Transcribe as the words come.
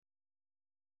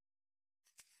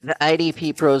The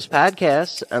IDP Pros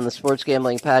podcasts on the Sports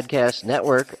Gambling Podcast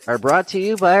Network are brought to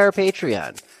you by our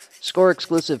Patreon. Score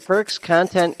exclusive perks,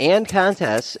 content, and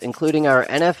contests, including our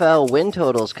NFL win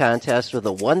totals contest with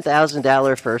a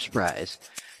 $1,000 first prize.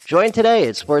 Join today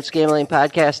at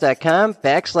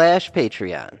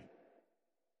sportsgamblingpodcast.com/Patreon.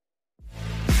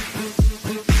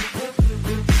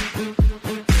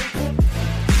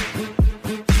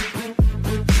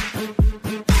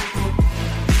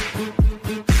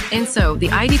 And so, the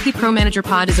IDP Pro Manager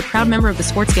Pod is a proud member of the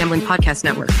Sports Gambling Podcast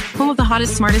Network, home of the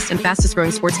hottest, smartest, and fastest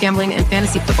growing sports gambling and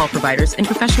fantasy football providers and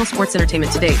professional sports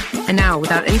entertainment to date. And now,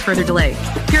 without any further delay,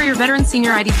 here are your veteran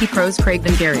senior IDP pros, Craig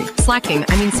and Gary. Sacking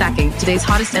today's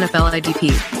hottest NFL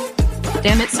IDP.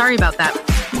 Damn it, sorry about that.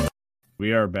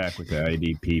 We are back with the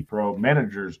IDP Pro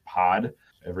Managers Pod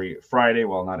every Friday.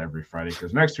 Well, not every Friday,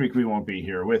 because next week we won't be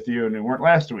here with you, and we weren't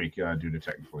last week due to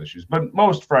technical issues. But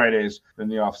most Fridays in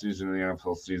the offseason and the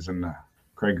NFL season,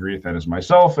 Craig Reith, that is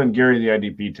myself, and Gary, the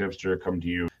IDP tipster, come to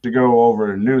you to go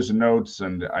over news and notes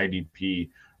and IDP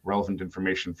relevant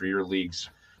information for your leagues.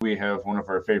 We have one of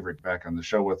our favorite back on the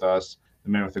show with us,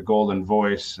 the man with the golden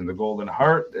voice and the golden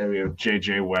heart, and we have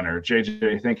JJ Wenner.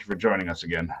 JJ, thank you for joining us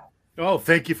again. Oh,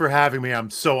 thank you for having me. I'm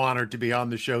so honored to be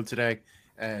on the show today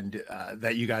and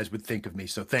that you guys would think of me.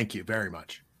 So thank you very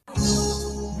much.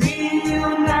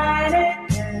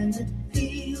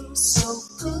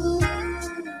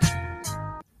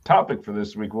 Topic for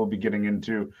this week, we'll be getting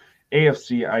into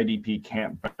AFC IDP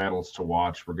camp battles to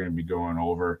watch. We're going to be going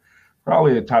over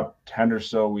probably the top 10 or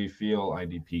so we feel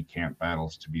IDP camp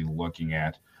battles to be looking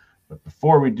at. But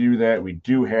before we do that, we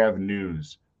do have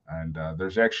news. And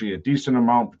there's actually a decent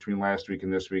amount between last week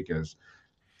and this week, as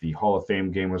the Hall of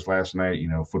Fame game was last night. You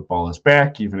know, football is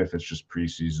back, even if it's just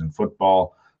preseason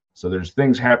football. So there's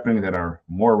things happening that are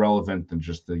more relevant than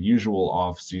just the usual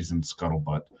off-season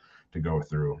scuttlebutt to go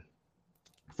through.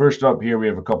 First up here, we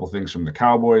have a couple things from the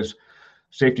Cowboys.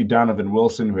 Safety Donovan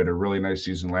Wilson, who had a really nice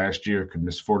season last year, could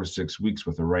miss 4 to 6 weeks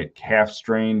with a right calf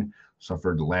strain,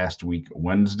 suffered last week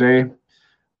Wednesday.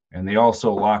 And they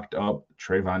also locked up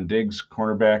Trayvon Diggs,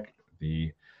 cornerback,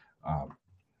 the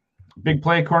big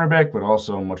play cornerback, but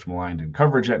also much maligned in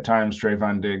coverage at times.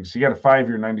 Trayvon Diggs, he got a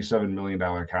 5-year, $97 million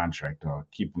contract to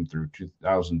keep him through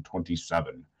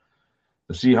 2027.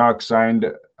 The Seahawks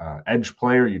signed edge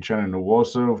player Uchenna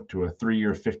Nwosu to a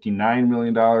 3-year, $59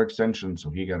 million extension, so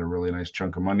he got a really nice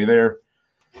chunk of money there.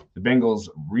 The Bengals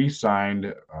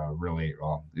re-signed,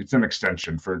 it's an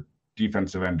extension for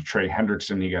defensive end Trey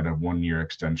Hendrickson. He got a 1-year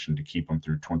extension to keep him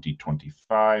through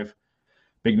 2025.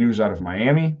 Big news out of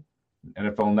Miami.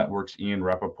 NFL Network's Ian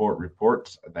Rappaport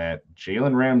reports that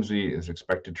Jalen Ramsey is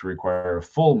expected to require a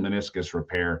full meniscus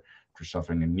repair after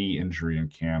suffering a knee injury in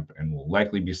camp and will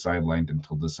likely be sidelined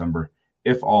until December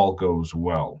if all goes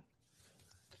well.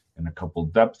 In a couple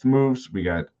depth moves, we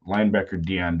got linebacker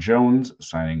Deion Jones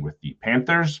signing with the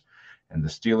Panthers, and the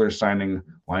Steelers signing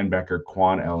linebacker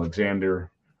Quan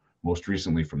Alexander, most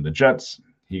recently from the Jets.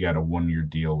 He got a 1-year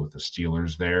deal with the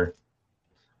Steelers there.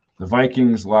 The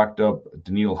Vikings locked up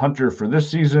Danielle Hunter for this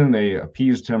season. They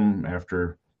appeased him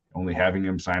after only having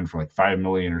him signed for like $5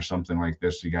 million or something like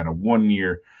this. He got a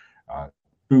 1-year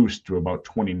boost to about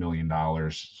 $20 million.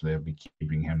 So they'll be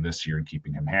keeping him this year and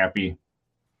keeping him happy.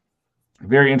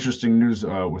 Very interesting news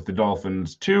with the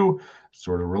Dolphins, too,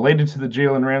 sort of related to the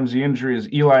Jalen Ramsey injury,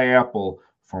 is Eli Apple,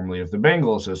 formerly of the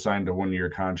Bengals, has signed a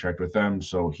 1-year contract with them.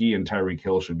 So he and Tyreek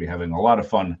Hill should be having a lot of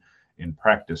fun in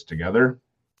practice together.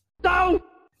 No!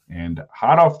 And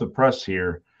hot off the press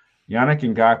here, Yannick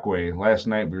Ngakoue, last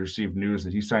night we received news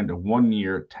that he signed a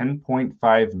 1-year,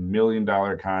 $10.5 million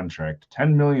contract,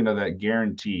 $10 million of that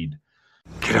guaranteed.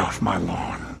 Get off my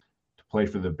lawn. To play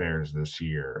for the Bears this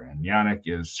year. And Yannick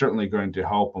is certainly going to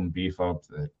help them beef up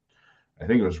the, I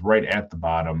think it was right at the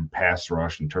bottom, pass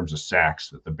rush in terms of sacks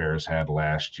that the Bears had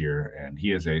last year. And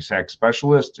he is a sack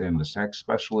specialist and a sack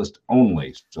specialist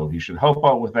only. So he should help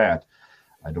out with that.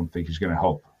 I don't think he's going to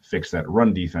help fix that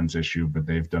run defense issue, but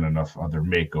they've done enough other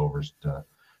makeovers to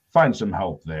find some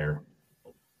help there.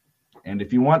 And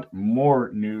if you want more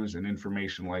news and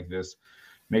information like this,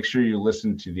 make sure you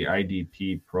listen to the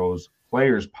IDP Pros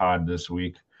Players Pod this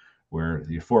week, where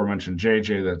the aforementioned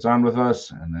JJ that's on with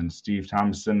us, and then Steve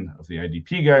Thompson of the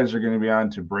IDP guys are going to be on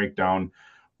to break down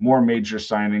more major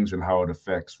signings and how it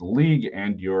affects the league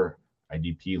and your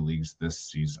IDP leagues this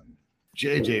season.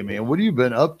 JJ, man, what have you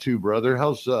been up to, brother?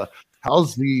 How's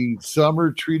the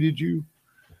summer treated you?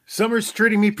 Summer's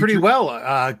treating me pretty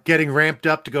well. Getting ramped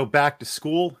up to go back to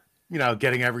school,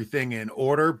 getting everything in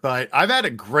order. But I've had a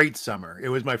great summer. It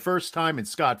was my first time in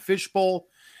Scott Fishbowl.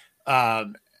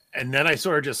 And then I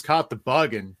sort of just caught the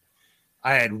bug and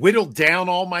I had whittled down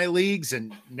all my leagues,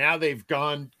 and now they've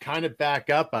gone kind of back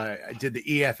up. I did the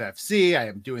EFFC. I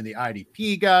am doing the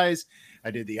IDP guys. I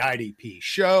did the IDP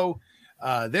show,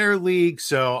 their league.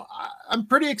 So I'm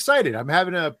pretty excited. I'm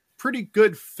having a pretty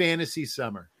good fantasy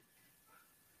summer.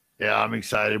 Yeah, I'm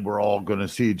excited. We're all going to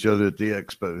see each other at the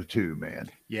expo too, man.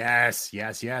 Yes.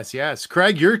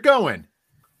 Craig, you're going.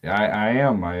 Yeah, I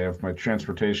am. I have my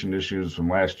transportation issues from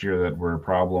last year that were a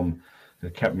problem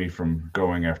that kept me from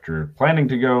going after planning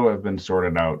to go have been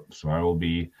sorted out. So I will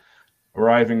be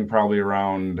arriving probably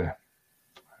around,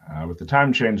 with the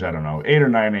time change, I don't know, 8 or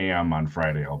 9 a.m. on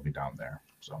Friday. I'll be down there.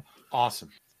 So awesome.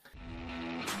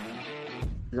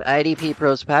 The IDP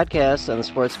Pros podcast on the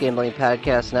Sports Gambling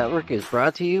Podcast Network is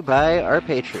brought to you by our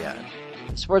Patreon.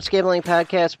 The Sports Gambling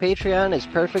Podcast Patreon is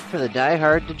perfect for the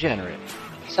die-hard degenerate.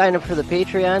 Sign up for the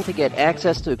Patreon to get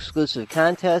access to exclusive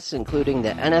contests, including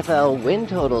the NFL Win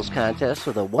Totals contest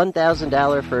with a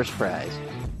 $1,000 first prize.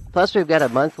 Plus, we've got a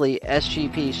monthly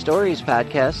SGP Stories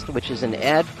podcast, which is an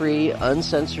ad-free,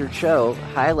 uncensored show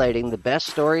highlighting the best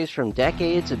stories from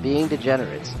decades of being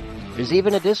degenerates. There's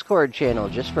even a Discord channel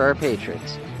just for our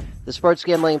patrons. The Sports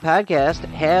Gambling Podcast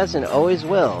has and always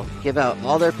will give out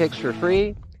all their picks for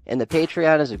free, and the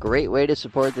Patreon is a great way to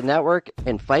support the network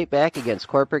and fight back against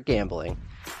corporate gambling.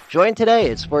 Join today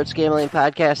at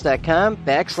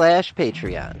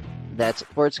sportsgamblingpodcast.com/Patreon. That's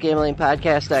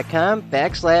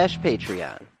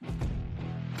sportsgamblingpodcast.com/Patreon.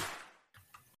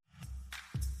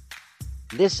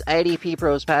 This IDP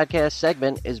Pros podcast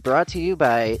segment is brought to you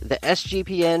by the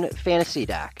SGPN Fantasy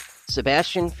Doc,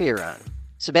 Sebastian Fearon.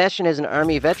 Sebastian is an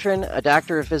Army veteran, a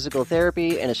doctor of physical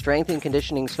therapy, and a strength and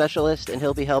conditioning specialist, and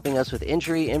he'll be helping us with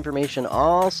injury information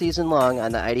all season long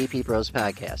on the IDP Pros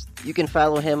podcast. You can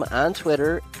follow him on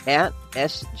Twitter at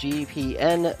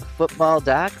SGPN Football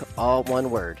Doc, all one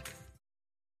word.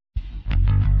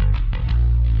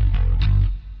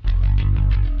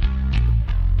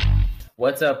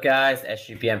 What's up, guys?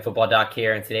 SGPN Football Doc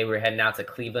here, and today we're heading out to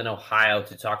Cleveland, Ohio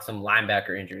to talk some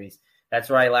linebacker injuries. That's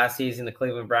right. Last season, the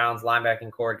Cleveland Browns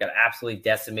linebacking corps got absolutely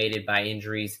decimated by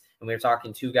injuries, and we were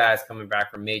talking two guys coming back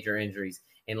from major injuries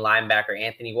in linebacker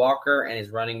Anthony Walker and his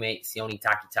running mate Sione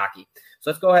Takitaki.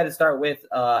 So let's go ahead and start with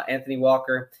Anthony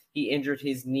Walker. He injured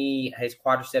his knee, his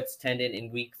quadriceps tendon in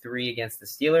week 3 against the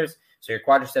Steelers. So your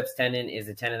quadriceps tendon is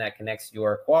the tendon that connects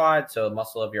your quad, so the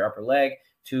muscle of your upper leg,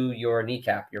 to your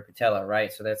kneecap, your patella,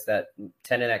 right? So that's that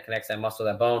tendon that connects that muscle,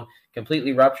 that bone,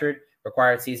 completely ruptured,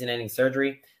 required season-ending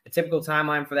surgery. The typical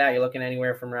timeline for that, you're looking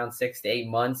anywhere from around 6 to 8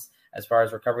 months as far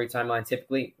as recovery timeline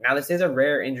typically. Now, this is a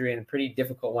rare injury and a pretty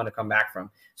difficult one to come back from.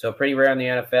 So pretty rare in the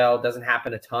NFL, doesn't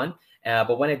happen a ton.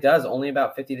 But when it does, only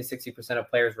about 50 to 60% of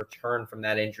players return from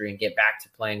that injury and get back to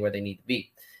playing where they need to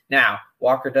be. Now,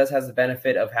 Walker does have the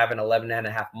benefit of having 11 and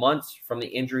a half months from the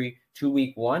injury to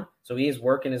week 1. So he is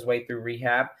working his way through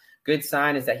rehab. Good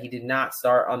sign is that he did not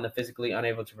start on the physically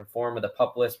unable to perform with the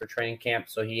PUP list for training camp.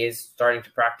 So he is starting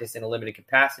to practice in a limited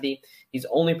capacity. He's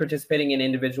only participating in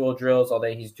individual drills,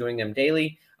 although he's doing them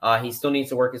daily. He still needs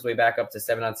to work his way back up to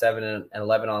 7-on-7 and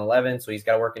 11-on-11. So he's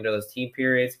got to work into those team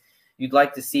periods. You'd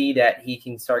like to see that he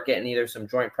can start getting either some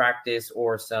joint practice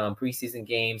or some preseason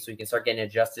games so he can start getting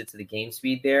adjusted to the game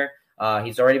speed there.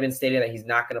 He's already been stated that he's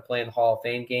not going to play in the Hall of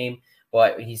Fame game,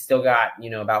 but he's still got,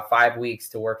 about 5 weeks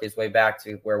to work his way back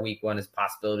to where week 1 is a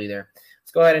possibility there.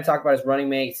 Let's go ahead and talk about his running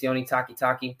mate, Sione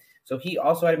Takitaki. So he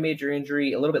also had a major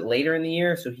injury a little bit later in the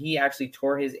year. So he actually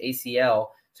tore his ACL.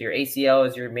 So your ACL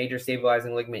is your major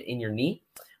stabilizing ligament in your knee.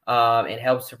 It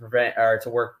helps to prevent or to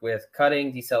work with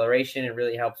cutting, deceleration. It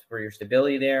really helps for your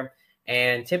stability there.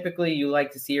 And typically you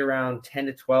like to see around 10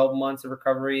 to 12 months of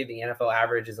recovery. The NFL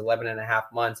average is 11 and a half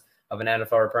months of an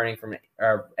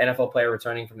NFL player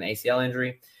returning from the ACL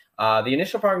injury. The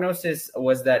initial prognosis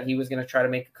was that he was going to try to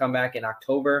make a comeback in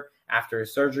October after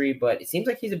his surgery, but it seems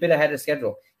like he's a bit ahead of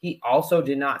schedule. He also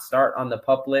did not start on the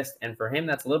PUP list, and for him,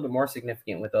 that's a little bit more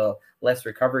significant with a less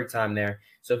recovery time there.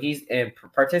 So he's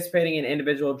participating in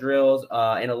individual drills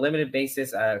in a limited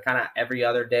basis, kind of every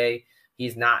other day.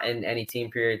 He's not in any team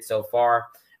period so far.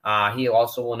 He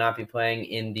also will not be playing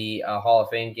in the Hall of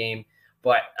Fame game,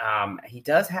 but he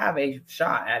does have a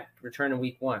shot at return in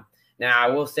week 1. Now, I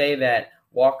will say that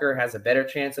Walker has a better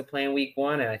chance of playing week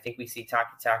 1, and I think we see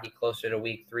Takitaki closer to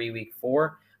week 3, week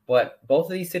 4. But both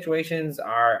of these situations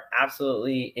are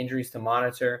absolutely injuries to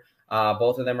monitor.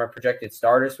 Both of them are projected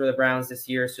starters for the Browns this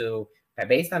year. So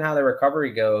based on how their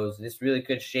recovery goes, this really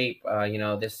could shape,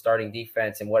 this starting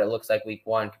defense and what it looks like week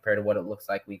 1 compared to what it looks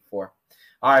like week 4.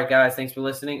 All right, guys, thanks for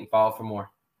listening, and follow for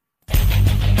more.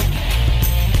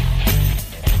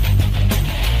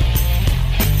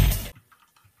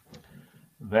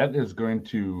 That is going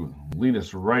to lead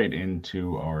us right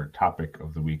into our topic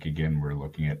of the week. Again, we're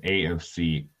looking at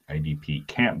AFC IDP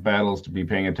camp battles to be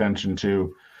paying attention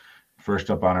to.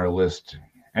 First up on our list,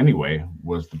 anyway,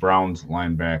 was the Browns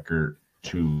linebacker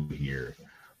 2 here.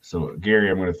 So,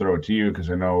 Gary, I'm going to throw it to you because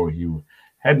I know you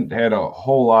hadn't had a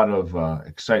whole lot of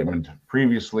excitement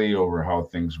previously over how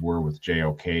things were with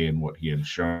JOK and what he had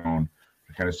shown.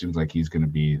 It kind of seems like he's going to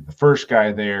be the first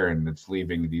guy there, and it's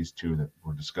leaving these two that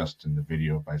were discussed in the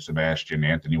video by Sebastian,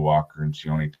 Anthony Walker, and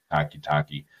Sione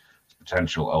Takitaki,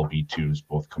 potential LB2s,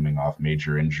 both coming off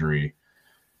major injury.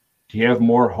 Do you have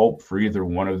more hope for either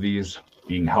one of these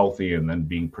being healthy and then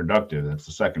being productive? That's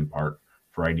the second part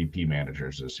for IDP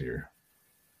managers this year.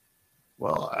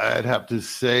 Well, I'd have to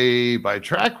say by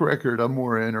track record, I'm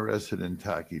more interested in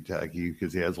Takitaki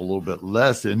because he has a little bit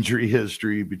less injury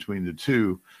history between the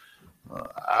two.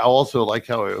 I also like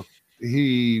how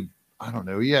he had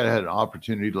an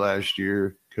opportunity last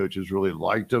year. Coaches really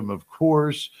liked him, of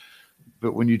course.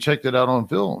 But when you checked it out on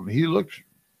film, he looked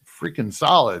freaking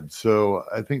solid. So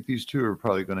I think these two are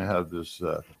probably going to have this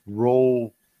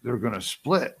role. They're going to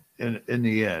split in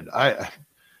the end. I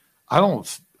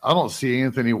don't see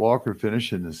Anthony Walker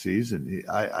finishing the season.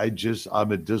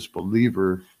 I'm a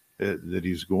disbeliever that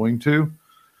he's going to.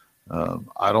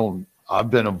 I've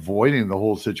been avoiding the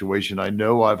whole situation. I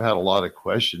know I've had a lot of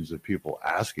questions of people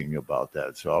asking about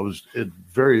that. So I was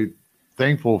very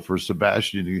thankful for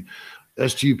Sebastian,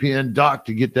 SGPN Doc,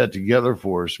 to get that together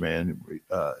for us, man.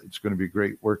 It's going to be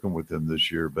great working with him this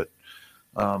year. But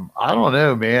I don't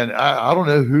know, man. I don't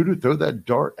know who to throw that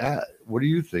dart at. What are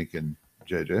you thinking,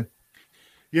 JJ?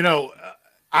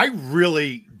 I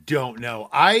really don't know.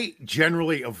 I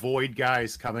generally avoid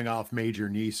guys coming off major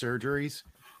knee surgeries.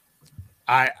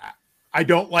 I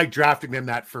don't like drafting them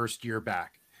that first year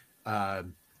back. I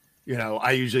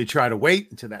usually try to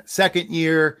wait until that second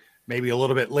year, maybe a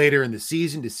little bit later in the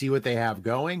season to see what they have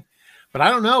going. But I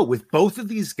don't know. With both of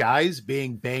these guys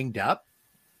being banged up,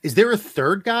 is there a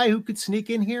third guy who could sneak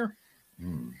in here?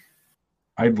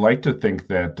 I'd like to think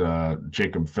that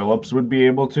Jacob Phillips would be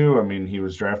able to. I mean, he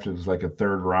was drafted as like a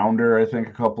third rounder, I think,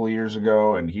 a couple of years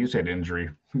ago, and he's had injury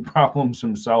problems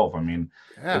himself. I mean,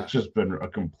 It's just been a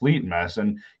complete mess.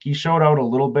 And he showed out a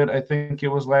little bit, I think it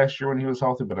was last year when he was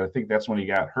healthy, but I think that's when he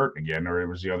got hurt again, or it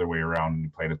was the other way around and he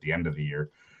played at the end of the year.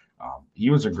 He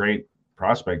was a great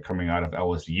prospect coming out of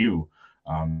LSU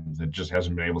that just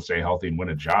hasn't been able to stay healthy and win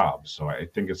a job. So I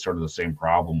think it's sort of the same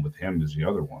problem with him as the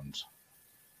other ones.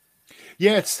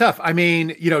 Yeah, it's tough. I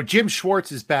mean, Jim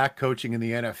Schwartz is back coaching in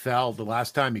the NFL. The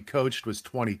last time he coached was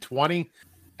 2020.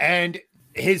 And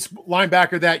his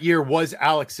linebacker that year was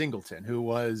Alex Singleton, who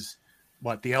was,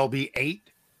 the LB8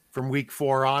 from week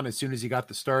 4 on as soon as he got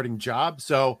the starting job.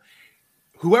 So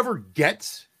whoever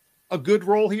gets a good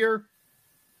role here,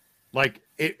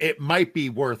 it might be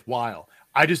worthwhile.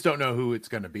 I just don't know who it's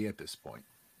going to be at this point.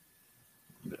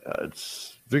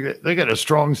 They got a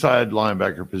strong side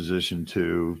linebacker position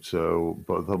too, so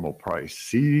both of them will probably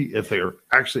see if they're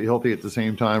actually healthy at the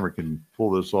same time or can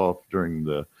pull this off during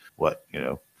the 4th,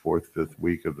 5th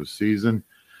week of the season.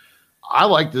 I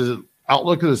like the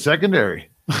outlook of the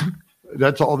secondary.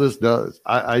 That's all this does.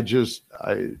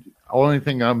 Only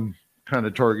thing I'm kind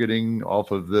of targeting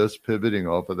off of this, pivoting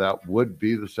off of that, would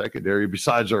be the secondary.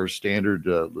 Besides our standard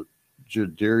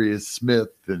Jadarius Smith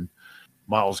and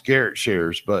Myles Garrett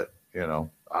shares, but I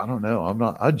don't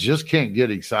know. I just can't get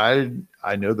excited.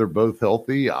 I know they're both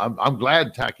healthy. I'm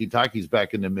glad Takitaki's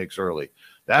back in the mix early.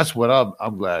 That's what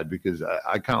I'm glad, because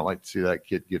I kind of like to see that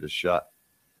kid get a shot.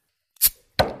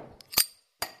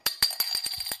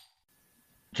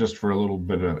 Just for a little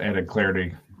bit of added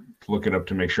clarity, to look it up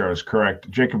to make sure I was correct.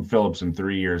 Jacob Phillips in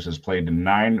 3 years has played in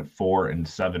 9, 4, and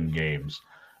 7 games,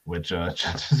 which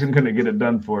just isn't going to get it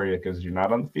done for you because you're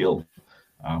not on the field.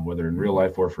 Whether in real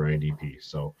life or for ADP.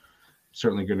 So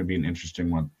certainly going to be an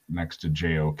interesting one next to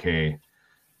JOK.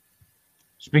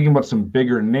 Speaking about some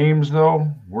bigger names,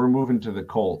 though, we're moving to the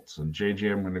Colts. And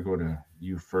JJ, I'm going to go to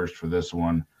you first for this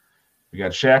one. We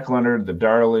got Shaq Leonard, the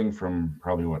darling from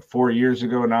probably, 4 years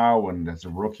ago now, when as a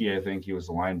rookie, I think he was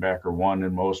the linebacker 1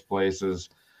 in most places.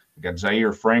 We got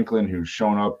Zaire Franklin, who's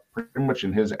shown up pretty much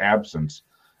in his absence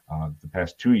the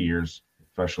past 2 years,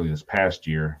 especially this past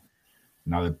year.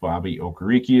 Now that Bobby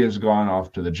Okereke has gone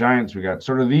off to the Giants, we got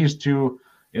sort of these two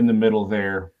in the middle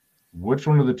there. Which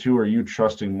one of the two are you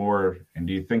trusting more, and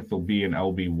do you think they'll be an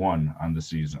LB1 on the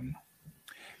season?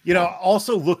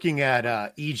 Also looking at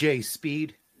EJ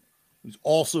Speed, who's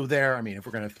also there. I mean, if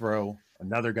we're going to throw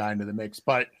another guy into the mix,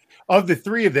 but of the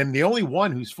three of them, the only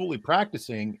one who's fully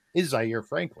practicing is Zaire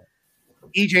Franklin.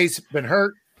 EJ's been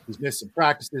hurt. He's missed some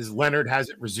practices. Leonard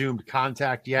hasn't resumed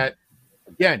contact yet.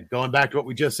 again, going back to what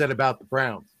we just said about the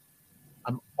Browns,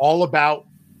 I'm all about,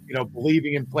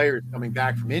 believing in players coming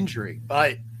back from injury,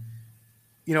 but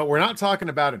we're not talking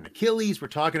about an Achilles. We're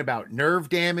talking about nerve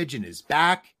damage in his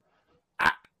back.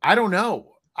 I don't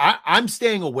know. I'm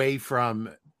staying away from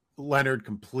Leonard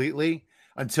completely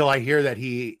until I hear that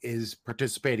he is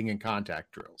participating in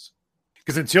contact drills.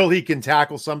 Because until he can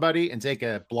tackle somebody and take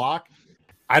a block,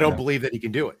 I don't believe that he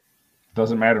can do it.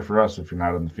 Doesn't matter for us if you're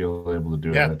not on the field able to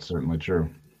do it. That's certainly true.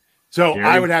 So Gary?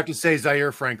 I would have to say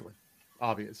Zaire Franklin.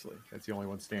 Obviously, that's the only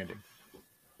one standing.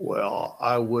 Well,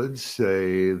 I would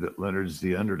say that Leonard's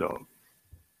the underdog.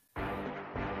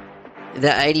 The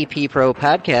IDP Pro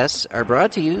podcasts are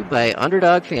brought to you by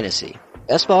Underdog Fantasy.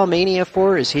 Best Ball Mania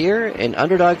 4 is here, and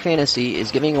Underdog Fantasy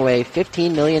is giving away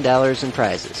 $15 million in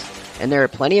prizes. And there are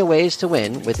plenty of ways to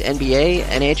win with NBA,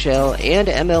 NHL, and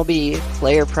MLB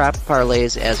player prop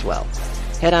parlays as well.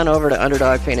 Head on over to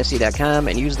UnderdogFantasy.com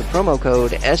and use the promo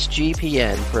code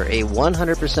SGPN for a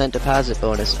 100% deposit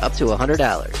bonus up to $100.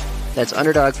 That's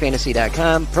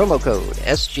UnderdogFantasy.com, promo code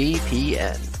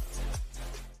SGPN.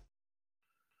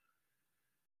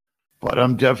 But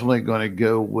I'm definitely going to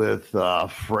go with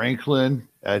Franklin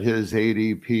at his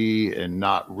ADP and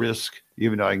not risk,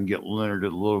 even though I can get Leonard a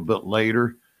little bit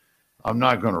later. I'm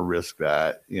not going to risk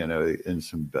that, in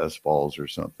some best balls or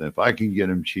something. If I can get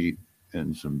him cheap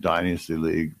in some dynasty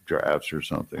league drafts or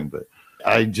something, but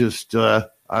I just, I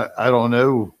don't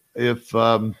know if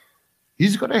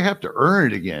he's going to have to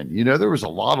earn it again. There was a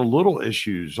lot of little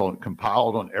issues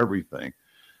compiled on everything.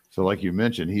 So like you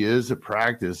mentioned, he is at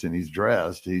practice and he's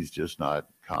dressed. He's just not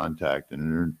contacting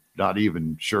and they're not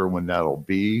even sure when that'll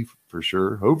be for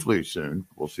sure. Hopefully soon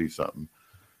we'll see something.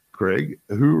 Craig,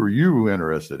 who are you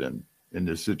interested in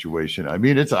this situation? I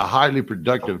mean, it's a highly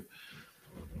productive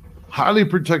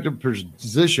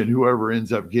position, whoever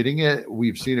ends up getting it.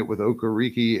 We've seen it with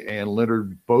Okereke and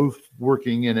Leonard both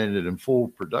working in it in full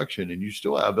production, and you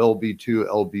still have LB2,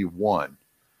 LB1.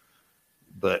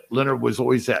 But Leonard was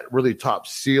always that really top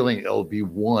ceiling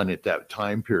LB1 at that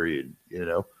time period,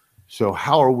 So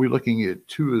how are we looking at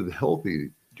two of the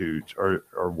healthy dudes?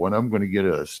 Are one of them going to get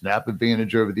a snap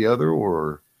advantage over the other,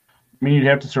 or? I mean, you'd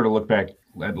have to sort of look back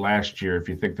at last year if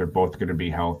you think they're both going to be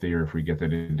healthy, or if we get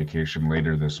that indication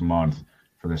later this month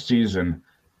for the season.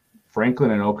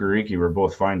 Franklin and Okereke were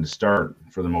both fine to start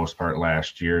for the most part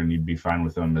last year, and you'd be fine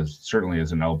with them certainly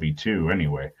as an LB2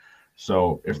 anyway.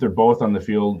 So if they're both on the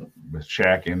field with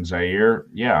Shaq and Zaire,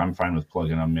 yeah, I'm fine with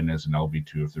plugging them in as an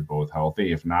LB2 if they're both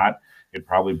healthy. If not, it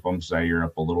probably bumps Zaire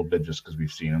up a little bit just because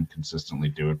we've seen him consistently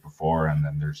do it before, and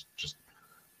then there's just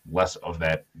less of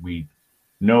that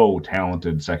no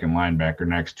talented second linebacker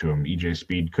next to him. EJ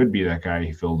Speed could be that guy.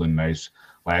 He filled in nice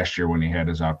last year when he had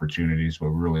his opportunities, but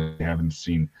really haven't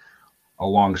seen a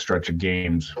long stretch of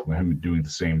games with him doing the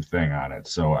same thing on it.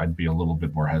 So I'd be a little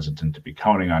bit more hesitant to be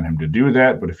counting on him to do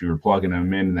that. But if you were plugging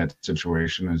him in that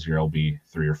situation as your LB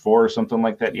 3 or 4 or something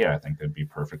like that, yeah, I think that'd be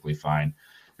perfectly fine.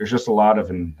 There's just a lot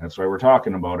of, and that's why we're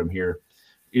talking about him here,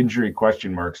 injury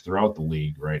question marks throughout the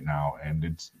league right now. And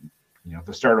it's,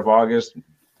 the start of August,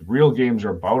 the real games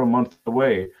are about a month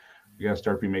away. We got to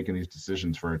start making these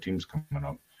decisions for our teams coming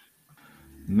up.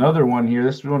 Another one here,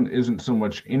 this one isn't so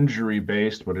much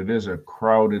injury-based, but it is a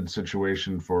crowded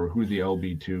situation for who the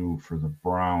LB2 for the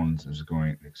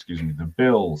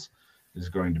Bills is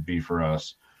going to be for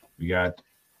us. We got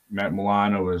Matt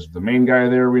Milano as the main guy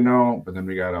there, we know, but then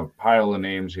we got a pile of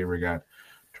names here. We got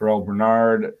Terrell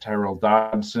Bernard, Tyrell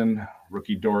Dodson,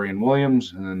 rookie Dorian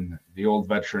Williams, and then the old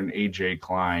veteran A.J.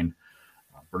 Klein.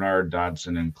 Bernard,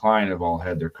 Dodson, and Klein have all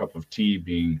had their cup of tea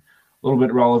being a little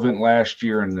bit relevant last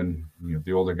year, and then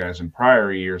the older guys in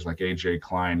prior years like A.J.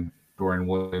 Klein, Dorian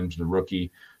Williams, the rookie,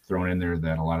 thrown in there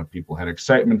that a lot of people had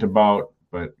excitement about.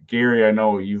 But Gary, I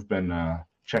know you've been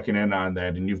checking in on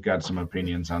that, and you've got some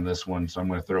opinions on this one, so I'm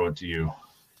going to throw it to you.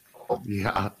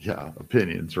 Yeah,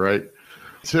 opinions, right?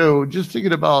 So just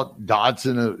thinking about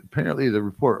Dodson, apparently the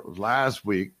report was last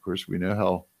week. Of course, we know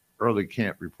how early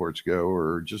camp reports go,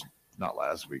 or just not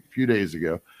last week, a few days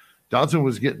ago. Dodson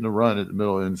was getting the run at the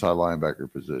middle inside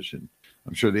linebacker position.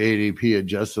 I'm sure the ADP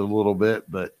adjusted a little bit,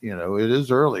 but, it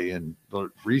is early. And the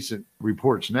recent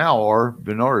reports now are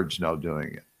Bernard's now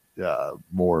doing it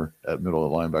more at middle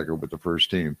of linebacker with the first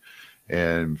team.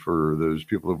 And for those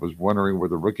people that was wondering where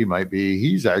the rookie might be,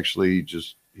 he's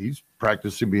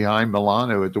practicing behind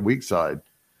Milano at the weak side.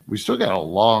 We still got a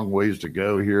long ways to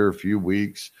go here, a few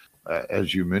weeks.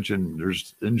 As you mentioned,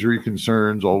 there's injury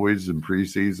concerns always in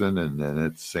preseason, and then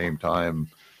at the same time,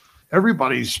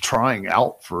 everybody's trying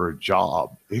out for a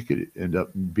job. It could end up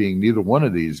being neither one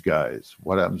of these guys.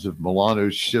 What happens if Milano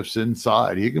shifts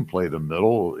inside? He can play the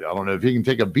middle. I don't know if he can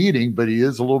take a beating, but he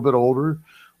is a little bit older, a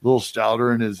little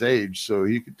stouter in his age, so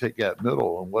he could take that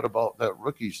middle. And what about that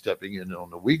rookie stepping in on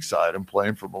the weak side and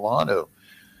playing for Milano?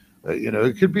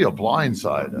 It could be a blind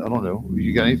side. I don't know.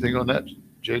 You got anything on that,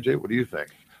 JJ? What do you think?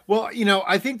 Well,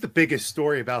 I think the biggest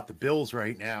story about the Bills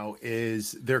right now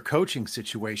is their coaching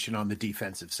situation on the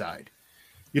defensive side.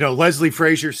 Leslie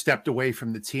Frazier stepped away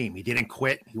from the team. He didn't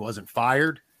quit. He wasn't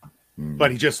fired,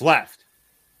 but he just left.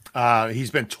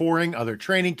 He's been touring other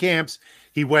training camps.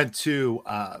 He went to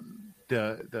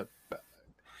the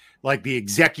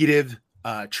executive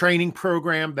training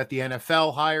program that the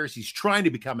NFL hires. He's trying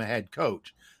to become a head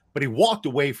coach, but he walked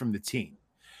away from the team.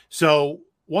 So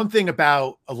one thing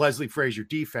about a Leslie Frazier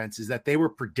defense is that they were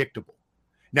predictable.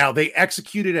 Now, they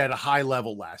executed at a high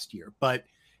level last year, but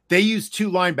they used 2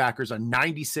 linebackers on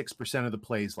 96% of the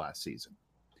plays last season.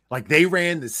 Like, they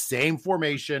ran the same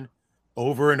formation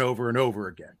over and over and over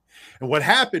again. And what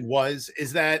happened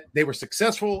is that they were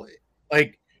successful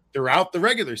throughout the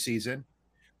regular season.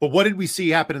 But what did we see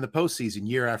happen in the postseason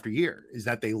year after year is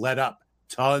that they let up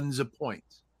tons of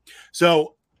points.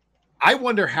 So I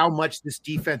wonder how much this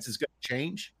defense is going to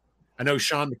change. I know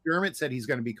Sean McDermott said he's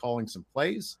going to be calling some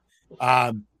plays.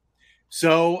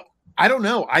 So I don't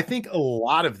know. I think a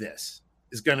lot of this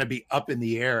is going to be up in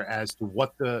the air as to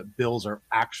what the Bills are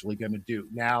actually going to do.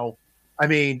 Now,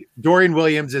 Dorian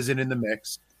Williams isn't in the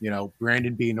mix.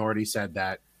 Brandon Beane already said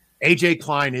that. AJ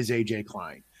Klein is AJ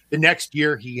Klein. The next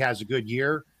year he has a good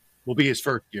year will be his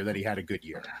first year that he had a good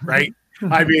year, right?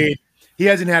 He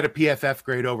hasn't had a PFF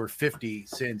grade over 50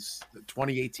 since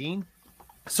 2018.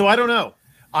 So I don't know.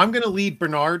 I'm going to lead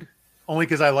Bernard only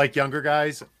because I like younger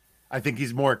guys. I think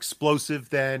he's more explosive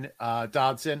than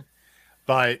Dodson.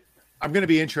 But I'm going to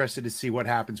be interested to see what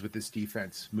happens with this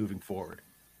defense moving forward.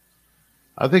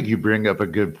 I think you bring up a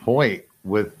good point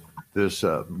with this,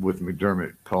 with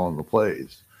McDermott calling the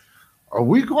plays. Are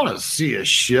we going to see a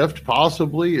shift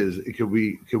possibly? Could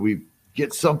we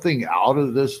get something out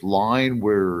of this line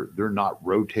where they're not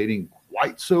rotating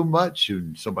quite so much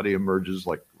and somebody emerges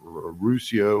like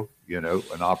Ruscio,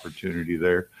 an opportunity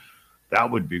there? That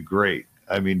would be great.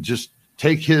 Just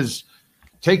take his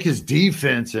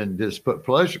defense and just put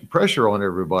pressure on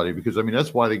everybody because,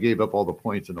 that's why they gave up all the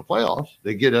points in the playoffs.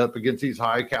 They get up against these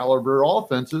high caliber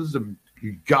offenses and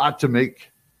you got to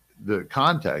make the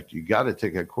contact. You got to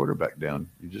take that quarterback down.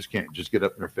 You just can't just get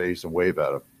up in their face and wave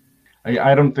at them.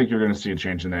 I don't think you're going to see a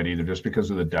change in that either, just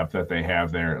because of the depth that they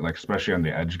have there, especially on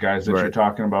the edge guys that you're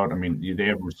talking about. They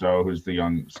have Rousseau, who's the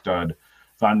young stud.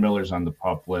 Von Miller's on the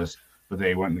PUP list, but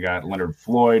they went and got Leonard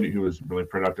Floyd, who was really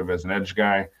productive as an edge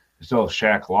guy. They still have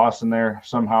Shaq Lawson there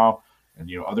somehow. And,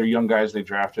 other young guys they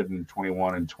drafted in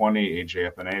 21 and 20,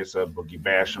 AJ Epinesa, Boogie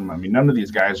Basham. None of these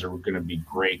guys are going to be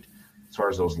great as far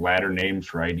as those ladder names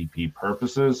for IDP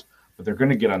purposes, but they're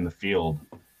going to get on the field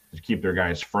to keep their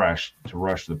guys fresh to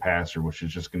rush the passer, which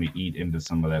is just going to eat into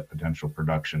some of that potential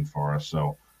production for us.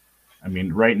 So,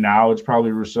 right now it's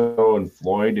probably Rousseau and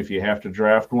Floyd if you have to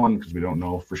draft one, because we don't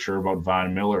know for sure about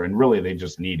Von Miller. And really, they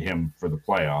just need him for the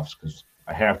playoffs, because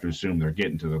I have to assume they're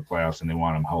getting to the playoffs and they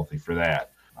want him healthy for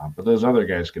that. But those other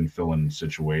guys can fill in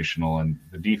situational, and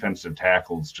the defensive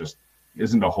tackles just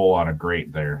isn't a whole lot of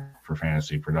great there for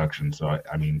fantasy production. So,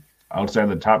 outside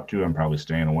the top 2, I'm probably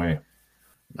staying away.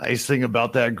 Nice thing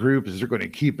about that group is they're going to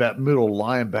keep that middle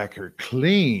linebacker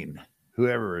clean,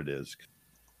 whoever it is.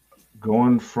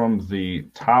 Going from the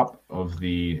top of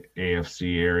the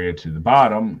AFC area to the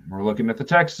bottom, we're looking at the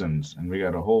Texans, and we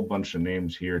got a whole bunch of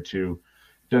names here too.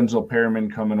 Denzel Perriman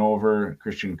coming over,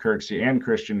 Christian Kirksey and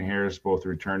Christian Harris both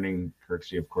returning.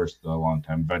 Kirksey, of course, the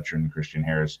longtime veteran. Christian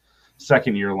Harris,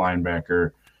 second-year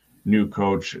linebacker. New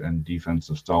coach and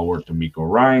defensive stalwart D'Amico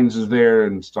Ryans is there,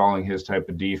 installing his type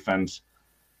of defense.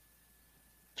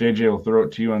 JJ, will throw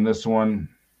it to you on this one.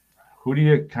 Who do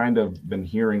you kind of been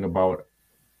hearing about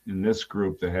in this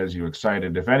group that has you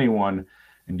excited, if anyone?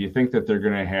 And do you think that they're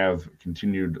going to have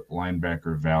continued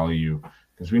linebacker value?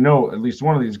 Because we know at least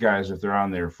one of these guys, if they're on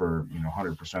there for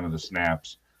 100% of the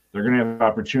snaps, they're going to have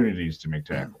opportunities to make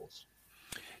tackles.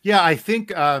 Yeah, I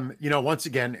think, once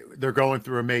again, they're going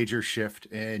through a major shift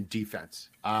in defense.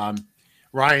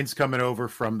 Ryan's coming over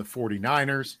from the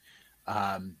 49ers.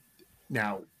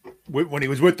 Now, when he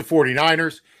was with the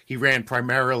 49ers, he ran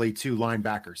primarily 2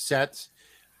 linebacker sets.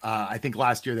 I think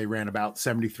last year they ran about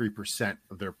 73%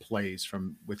 of their plays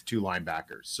with 2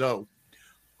 linebackers. So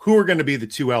who are going to be the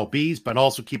 2 LBs? But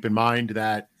also keep in mind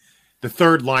that the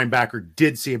third linebacker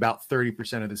did see about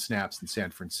 30% of the snaps in San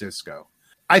Francisco.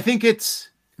 I think it's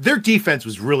their defense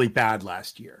was really bad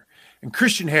last year. And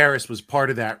Christian Harris was part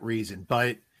of that reason.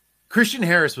 But Christian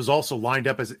Harris was also lined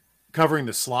up as covering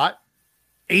the slot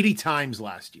 80 times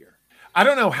last year. I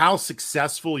don't know how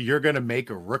successful you're going to make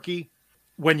a rookie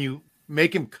when you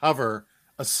make him cover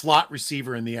a slot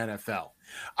receiver in the NFL.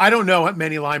 I don't know how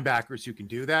many linebackers who can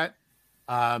do that.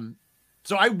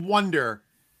 So I wonder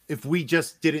if we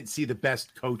just didn't see the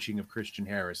best coaching of Christian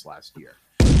Harris last year.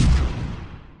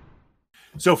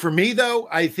 So for me, though,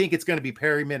 I think it's going to be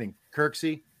Perryman and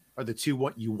Kirksey are the two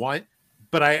what you want.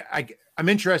 But I'm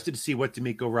interested to see what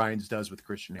D'Amico Ryans does with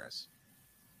Christian Harris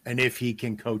and if he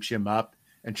can coach him up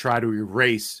and try to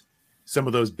erase some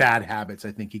of those bad habits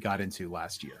I think he got into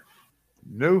last year.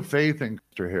 No faith in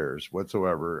Mr. Harris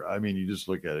whatsoever. I mean, you just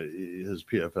look at it. His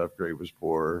PFF grade was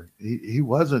poor. He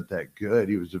wasn't that good.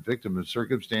 He was a victim of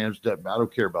circumstance. I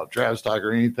don't care about draft stock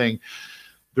or anything.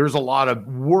 There's a lot of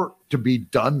work to be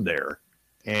done there.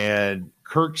 And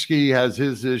Kirksey has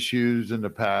his issues in the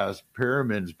past.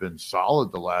 Perriman's been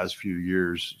solid the last few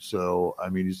years. So, I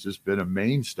mean, he's just been a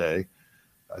mainstay.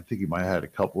 I think he might have had a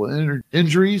couple of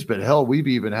injuries, but hell, we've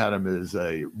even had him as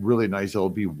a really nice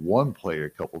LB1 player a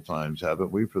couple times,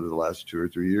 haven't we, for the last 2 or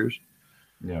 3 years?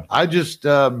 Yeah. I just,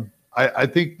 I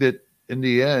think that in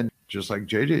the end, just like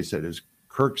JJ said, is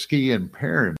Kirksey and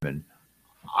Perriman.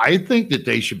 I think that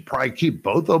they should probably keep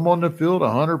both of them on the field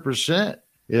 100%.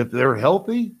 If they're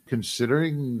healthy,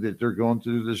 considering that they're going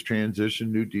through this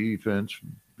transition, new defense,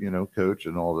 coach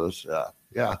and all this.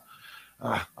 Yeah.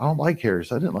 I don't like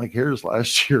Harris. I didn't like Harris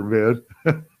last year, man.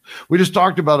 We just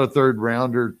talked about a third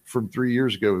rounder from 3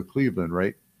 years ago with Cleveland,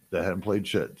 right? That hadn't played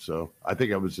shit. So I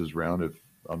think that was his round, if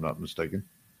I'm not mistaken.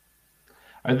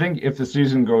 I think if the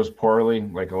season goes poorly,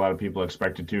 like a lot of people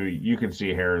expect it to, you can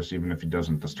see Harris, even if he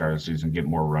doesn't at the start of the season, get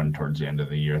more run towards the end of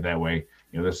the year. That way,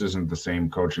 this isn't the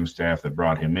same coaching staff that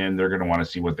brought him in. They're going to want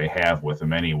to see what they have with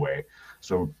him anyway.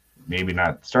 So maybe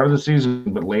not start of the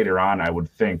season, but later on, I would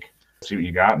think, see what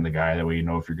you got in the guy. That way you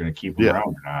know if you're going to keep him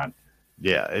around or not.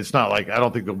 Yeah, it's not like I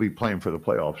don't think they'll be playing for the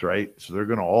playoffs, right? So they're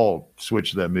going to all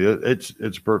switch them.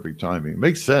 It's perfect timing. It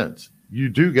makes sense. You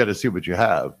do get to see what you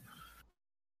have.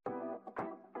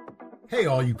 Hey,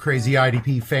 all you crazy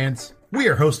IDP fans. We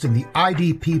are hosting the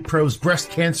IDP Pros Breast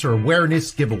Cancer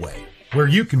Awareness Giveaway, where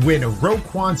you can win a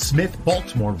Roquan Smith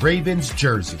Baltimore Ravens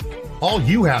jersey. All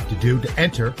you have to do to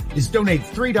enter is donate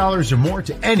 $3 or more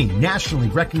to any nationally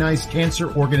recognized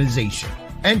cancer organization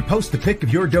and post a pic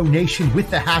of your donation with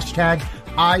the hashtag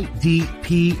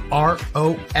IDPROS.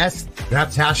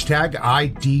 That's hashtag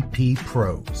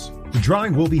IDPPros. The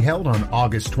drawing will be held on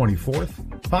August 24th.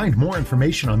 Find more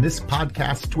information on this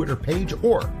podcast Twitter page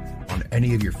or on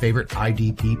any of your favorite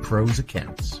IDP Pros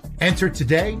accounts. Enter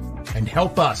today and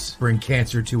help us bring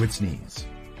cancer to its knees.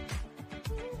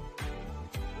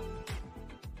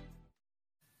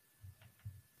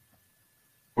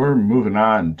 We're moving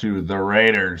on to the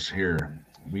Raiders here.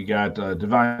 We got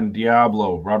Divine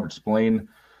Diablo, Robert Spillane,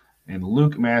 and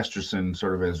Luke Masterson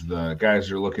sort of as the guys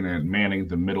you're looking at manning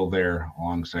the middle there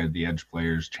alongside the edge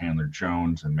players, Chandler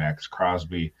Jones and Max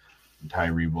Crosby and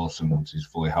Tyree Wilson. Once he's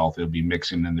fully healthy, he'll be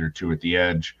mixing in there too at the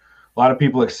edge. A lot of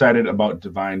people excited about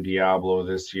Divine Diablo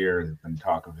this year. There's been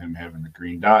talk of him having the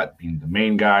green dot, being the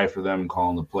main guy for them,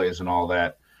 calling the plays and all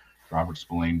that. Robert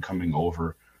Spillane coming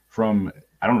over from,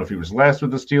 I don't know if he was last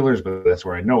with the Steelers, but that's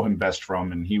where I know him best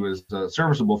from. And he was a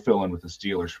serviceable fill-in with the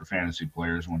Steelers for fantasy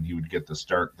players when he would get the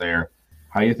start there.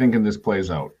 How you thinking this plays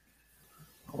out?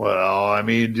 Well, I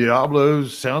mean, Diablo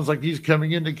sounds like he's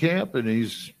coming into camp and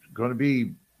he's going to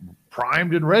be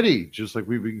primed and ready, just like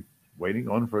we've been waiting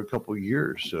on for a couple of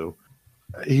years. So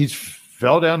he's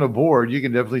fell down the board. You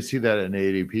can definitely see that in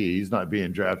ADP. He's not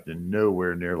being drafted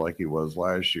nowhere near like he was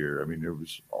last year. I mean, there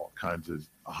was all kinds of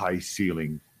high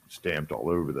ceiling stamped all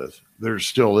over this. There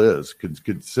still is,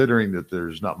 considering that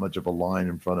there's not much of a line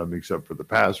in front of him except for the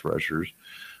pass rushers.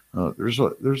 There's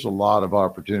a lot of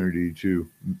opportunity to,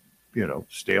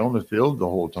 stay on the field the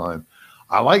whole time.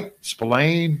 I like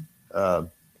Spillane. I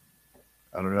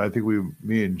don't know. I think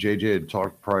me and JJ had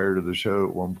talked prior to the show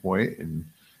at one point, and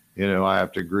I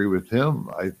have to agree with him.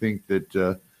 I think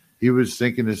that he was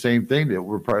thinking the same thing, that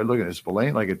we're probably looking at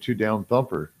Spillane like a 2-down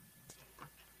thumper.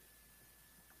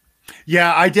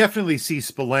 Yeah, I definitely see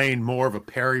Spillane more of a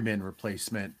Perryman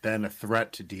replacement than a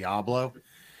threat to Diablo.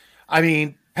 I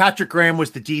mean, Patrick Graham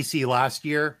was the DC last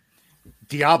year.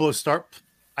 Diablo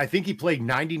I think he played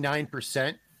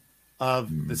 99%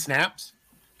 of the snaps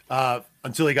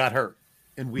until he got hurt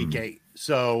in week 8.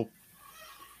 So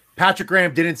Patrick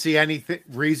Graham didn't see any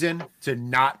reason to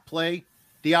not play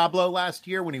Diablo last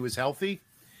year when he was healthy.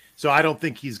 So I don't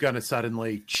think he's going to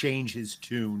suddenly change his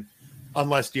tune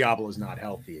unless Diablo is not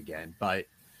healthy again. But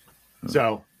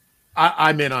So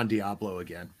I'm in on Diablo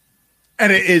again.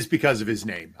 And it is because of his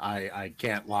name. I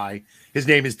can't lie. His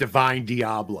name is Divine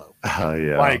Diablo.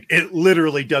 Yeah. Like, it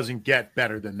literally doesn't get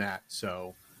better than that.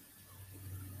 So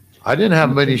I didn't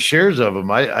have many shares of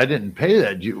him. I didn't pay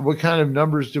that. What kind of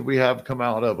numbers did we have come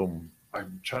out of him?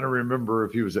 I'm trying to remember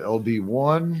if he was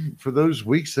LB1 for those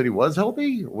weeks that he was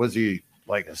healthy. Or was he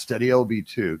like a steady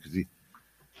LB2? Because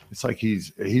it's like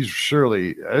he's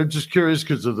surely. I'm just curious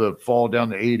because of the fall down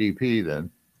to ADP.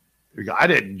 Then I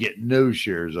didn't get no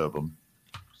shares of him.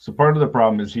 So part of the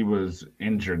problem is he was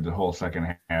injured the whole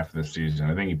second half of the season.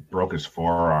 I think he broke his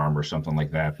forearm or something like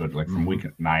that. But like from week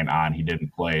 9 on, he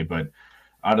didn't play. But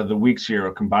out of the weeks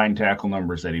here, combined tackle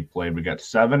numbers that he played, we got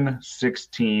 7,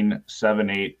 16, 7,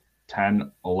 8,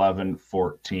 10, 11,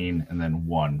 14, and then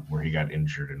 1 where he got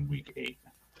injured in week 8.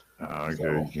 Okay,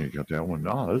 so, you got that one.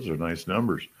 No, those are nice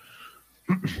numbers.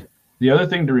 The other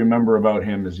thing to remember about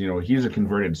him is, he's a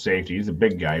converted safety. He's a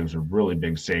big guy. He was a really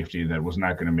big safety that was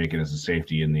not going to make it as a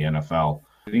safety in the NFL.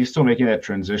 He's still making that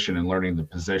transition and learning the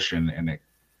position. And a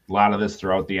lot of this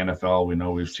throughout the NFL, we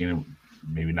know we've seen him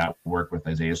maybe not work with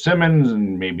Isaiah Simmons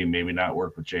and maybe not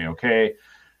work with JOK.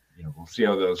 We'll see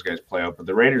how those guys play out. But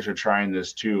the Raiders are trying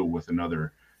this too with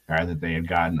another guy that they had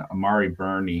gotten, Amari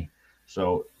Burney.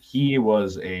 So he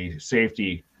was a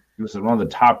safety. He was one of the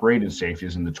top-rated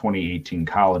safeties in the 2018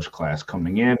 college class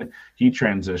coming in. He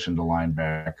transitioned to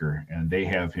linebacker, and they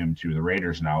have him to the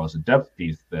Raiders now as a depth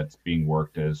piece that's being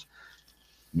worked as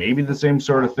maybe the same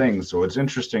sort of thing. So it's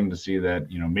interesting to see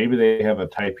that, maybe they have a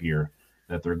type here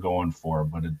that they're going for,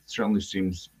 but it certainly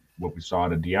seems what we saw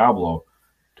at Diablo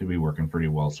to be working pretty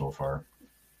well so far.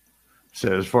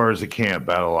 So as far as the camp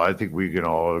battle, I think we can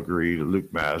all agree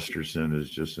Luke Masterson is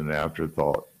just an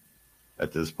afterthought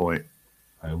at this point.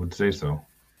 I would say so.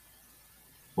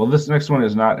 Well, this next one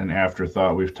is not an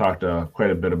afterthought. We've talked quite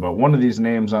a bit about one of these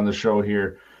names on the show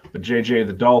here, but JJ,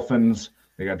 the Dolphins,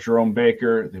 they got Jerome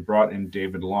Baker. They brought in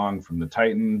David Long from the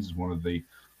Titans, one of the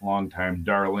longtime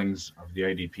darlings of the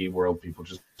IDP world. People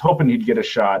just hoping he'd get a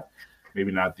shot.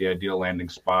 Maybe not the ideal landing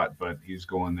spot, but he's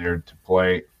going there to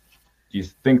play. Do you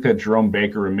think that Jerome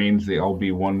Baker remains the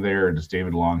LB1 there, or does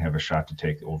David Long have a shot to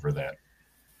take over that?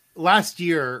 Last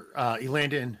year,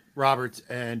 Elandon Roberts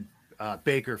and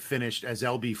Baker finished as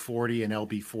LB40 and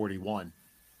LB41.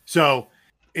 So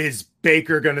is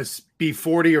Baker going to be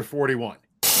 40 or 41?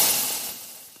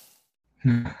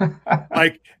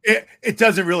 Like, it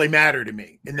doesn't really matter to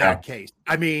me in that case.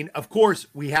 I mean, of course,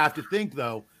 we have to think,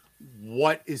 though,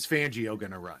 what is Fangio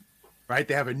going to run? Right?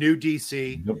 They have a new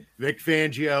DC. Yep. Vic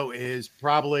Fangio is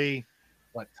probably,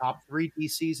 top 3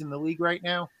 DCs in the league right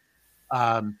now?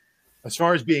 As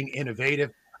far as being innovative,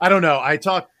 I don't know. I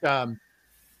talked. I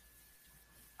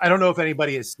don't know if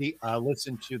anybody has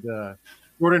listened to the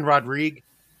Jordan Rodriguez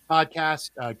podcast.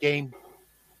 Game,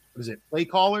 what is it? Play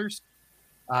Callers.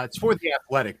 It's for The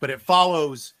Athletic, but it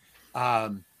follows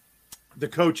the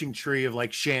coaching tree of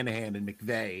like Shanahan and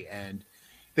McVay, and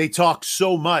they talk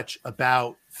so much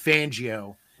about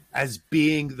Fangio as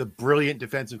being the brilliant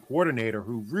defensive coordinator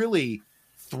who really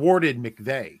thwarted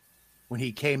McVay when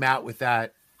he came out with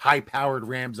that high-powered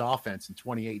Rams offense in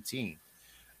 2018.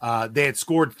 They had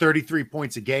scored 33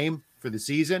 points a game for the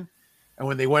season, and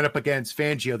when they went up against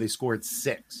Fangio, they scored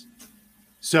 6.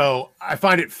 So I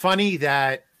find it funny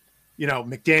that,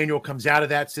 McDaniel comes out of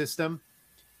that system.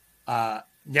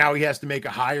 Now he has to make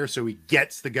a hire, so he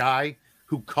gets the guy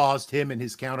who caused him and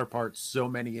his counterparts so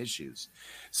many issues.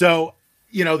 So,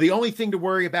 the only thing to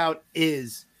worry about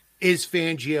is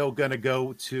Fangio going to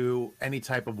go to any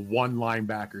type of one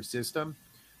linebacker system,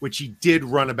 which he did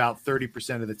run about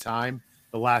 30% of the time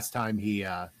the last time he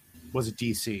was a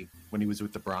DC when he was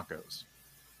with the Broncos.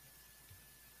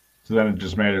 So then it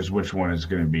just matters which one is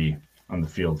going to be on the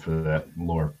field for that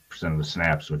lower percent of the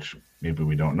snaps, which maybe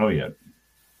we don't know yet.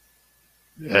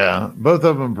 Yeah, both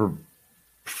of them are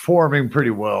performing pretty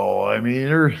well. I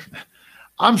mean,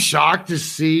 I'm shocked to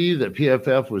see that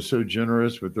PFF was so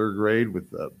generous with their grade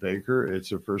with Baker. It's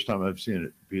the first time I've seen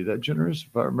it be that generous,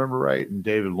 if I remember right. And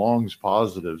David Long's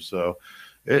positive, so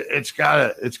it's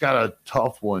got a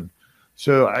tough one.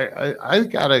 So I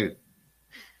gotta,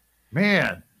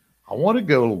 man, I want to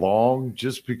go Long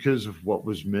just because of what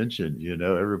was mentioned.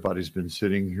 Everybody's been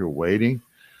sitting here waiting.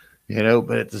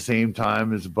 But at the same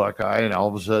time as a Buckeye, and all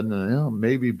of a sudden,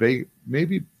 maybe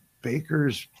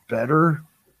Baker's better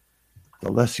the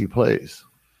less he plays.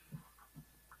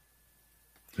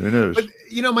 Who knows? But,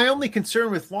 my only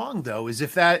concern with Long, though, is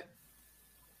if that,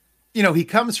 he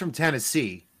comes from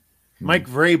Tennessee. Mike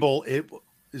Vrabel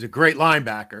is a great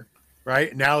linebacker,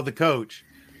 right? Now the coach.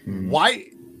 Why?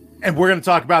 And we're going to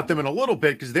talk about them in a little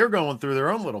bit because they're going through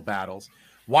their own little battles.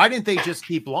 Why didn't they just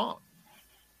keep Long?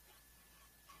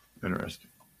 Interesting.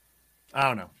 I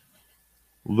don't know.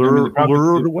 Lure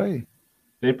it away.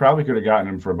 They probably could have gotten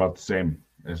him for about the same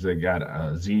as they got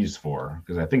Aziz for,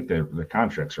 because I think the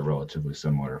contracts are relatively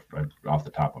similar off the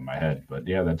top of my head. But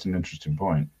yeah, that's an interesting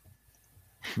point.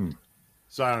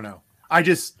 So I don't know. I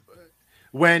just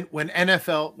when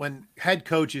head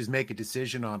coaches make a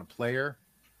decision on a player,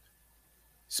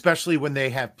 especially when they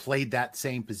have played that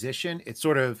same position, it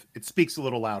speaks a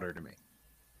little louder to me.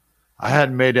 I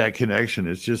hadn't made that connection.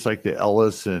 It's just like the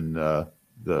Ellis and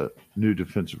the new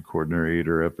defensive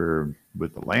coordinator up there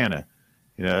with Atlanta.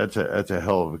 You know, that's a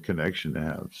hell of a connection to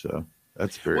have. So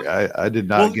that's I did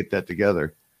not get that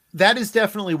together. That is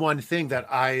definitely one thing that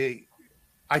I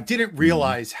didn't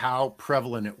realize how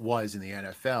prevalent it was in the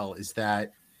NFL, is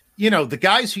that, you know, the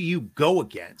guys who you go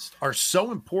against are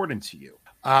so important to you.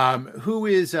 Who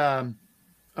is Mike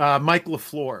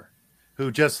LaFleur,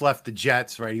 who just left the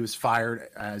Jets, right? He was fired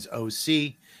as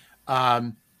OC.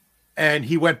 And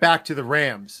he went back to the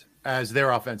Rams as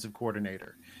their offensive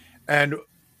coordinator. And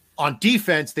on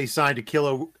defense, they signed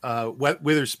Akilo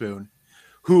Witherspoon,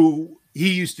 who he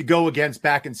used to go against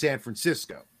back in San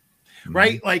Francisco,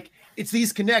 right? Like, it's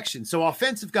these connections. So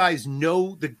offensive guys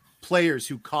know the players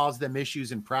who cause them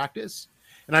issues in practice.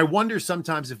 And I wonder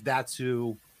sometimes if that's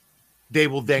who they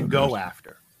will then go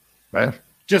after. Right.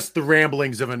 Just the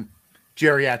ramblings of a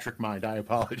geriatric mind. I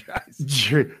apologize.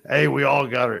 Hey, we all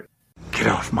got it. Get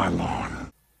off my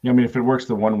lawn. Yeah, I mean, if it works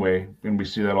the one way, and we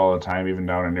see that all the time, even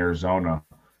down in Arizona,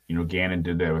 you know, Gannon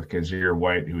did that with Kazir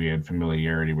White, who he had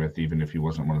familiarity with, even if he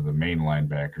wasn't one of the main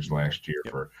linebackers last year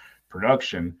for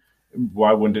production.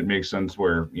 Why wouldn't it make sense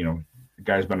where, you know, the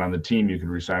guy's been on the team, you could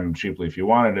resign him cheaply if you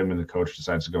wanted him, and the coach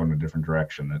decides to go in a different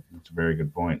direction? That's a very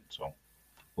good point. So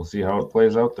we'll see how it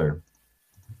plays out there.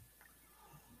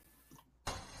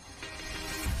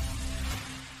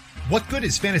 What good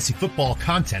is fantasy football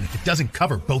content if it doesn't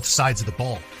cover both sides of the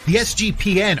ball? The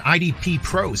SGPN IDP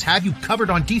pros have you covered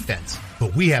on defense,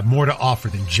 but we have more to offer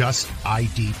than just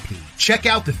IDP. Check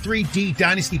out the 3D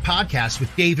Dynasty podcast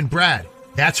with Dave and Brad.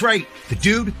 That's right, the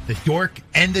dude, the dork,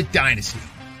 and the dynasty.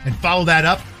 And follow that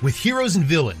up with Heroes and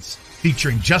Villains,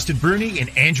 featuring Justin Bruni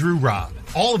and Andrew Robb.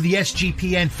 All of the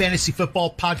SGPN fantasy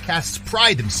football podcasts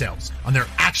pride themselves on their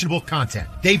actionable content.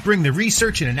 They bring the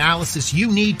research and analysis you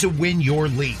need to win your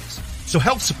leagues. So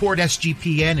help support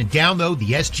SGPN and download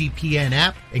the SGPN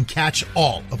app and catch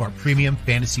all of our premium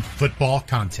fantasy football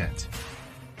content.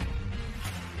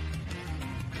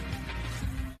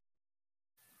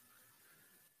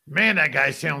 Man, that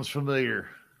guy sounds familiar.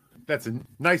 That's a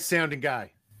nice sounding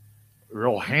guy.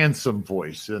 Real handsome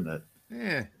voice, isn't it?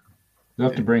 Yeah. You'll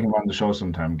have to bring him on the show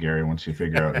sometime, Gary, once you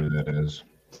figure out who that is.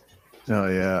 Oh,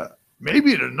 yeah.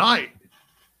 Maybe tonight.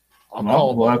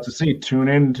 We'll have to see. Tune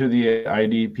in to the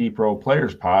IDP Pro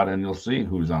Players Pod, and you'll see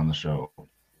who's on the show.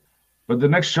 But the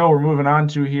next show we're moving on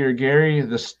to here, Gary,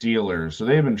 the Steelers. So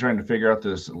they've been trying to figure out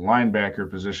this linebacker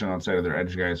position outside of their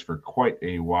edge guys for quite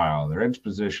a while. Their edge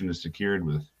position is secured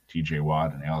with TJ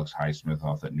Watt and Alex Highsmith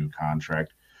off that new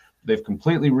contract. They've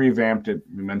completely revamped it.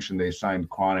 We mentioned they signed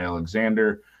Quan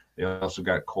Alexander. They also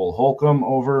got Cole Holcomb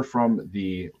over from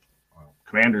the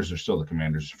Commanders. They're still the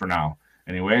Commanders for now.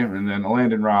 Anyway, and then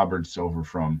Landon Roberts over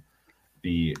from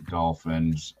the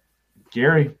Dolphins.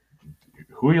 Gary,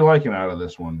 who are you liking out of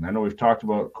this one? I know we've talked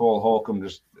about Cole Holcomb.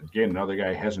 Just, again, another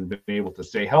guy hasn't been able to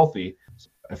stay healthy.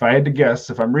 If I had to guess,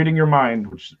 if I'm reading your mind,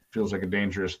 which feels like a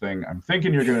dangerous thing, I'm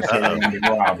thinking you're going to say Landon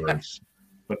Roberts.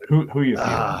 But who are you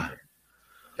feeling?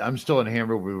 I'm still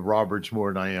enamored with Roberts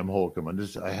more than I am Holcomb.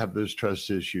 I have those trust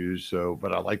issues.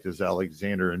 But I like this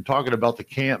Alexander. And talking about the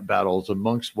camp battles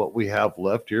amongst what we have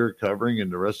left here covering in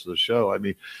the rest of the show. I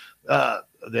mean, the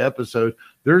episode,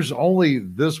 there's only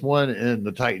this one and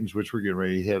the Titans, which we're getting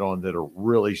ready to hit on, that are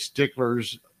really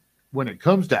sticklers. When it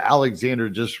comes to Alexander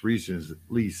just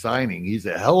recently signing, he's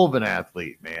a hell of an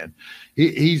athlete, man.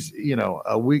 He's, you know,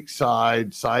 a weak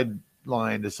sideline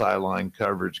to sideline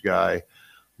coverage guy.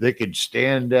 They could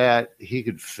stand that. He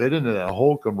could fit into that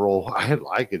Holcomb role.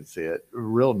 I could see it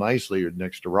real nicely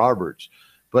next to Roberts.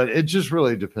 But it just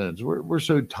really depends. We're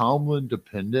so Tomlin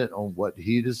dependent on what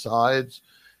he decides,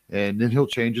 and then he'll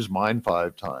change his mind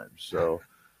 5 times. So,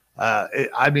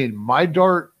 I mean, my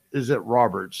dart is at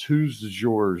Roberts. Whose is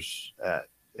yours at,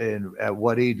 and at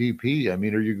what ADP? I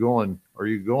mean, are you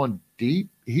going deep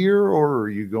here, or are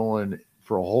you going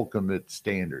for a Holcomb at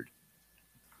standard?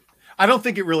 I don't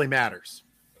think it really matters.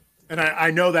 And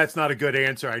I know that's not a good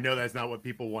answer. I know that's not what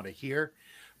people want to hear.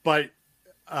 But,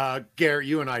 Garrett,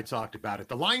 you and I talked about it.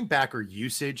 The linebacker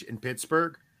usage in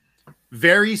Pittsburgh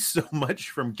varies so much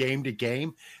from game to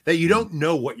game that you don't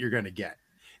know what you're going to get.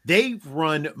 they've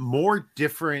run more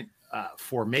different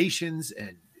formations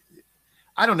and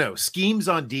I don't know, schemes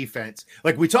on defense.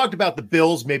 Like we talked about the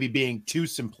Bills maybe being too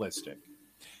simplistic.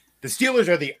 The Steelers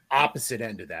are the opposite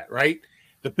end of that, right?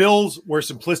 The Bills were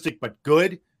simplistic but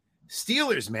good.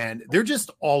 Steelers, man, they're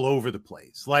just all over the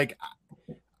place. Like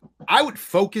I would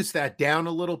focus that down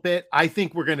a little bit. I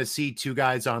think we're going to see two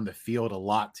guys on the field a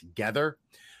lot together.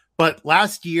 But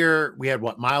last year we had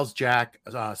Miles Jack,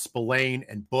 Spillane,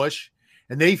 and Bush,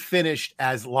 and they finished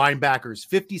as linebackers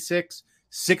 56,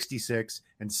 66,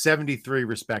 and 73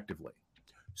 respectively.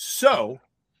 So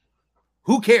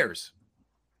who cares?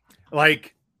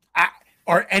 Like,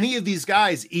 are any of these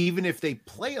guys, even if they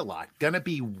play a lot, going to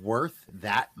be worth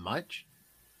that much?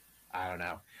 I don't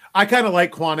know. I kind of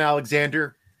like Quan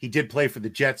Alexander. He did play for the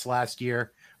Jets last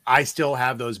year. I still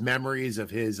have those memories of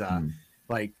his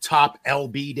like top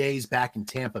LB days back in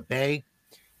Tampa Bay.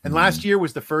 And last year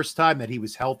was the first time that he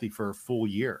was healthy for a full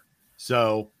year.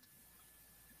 So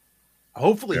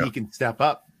hopefully he can step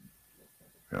up.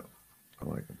 Yeah, I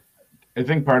like him. I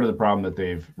think part of the problem that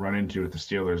they've run into with the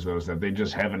Steelers, though, is that they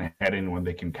just haven't had anyone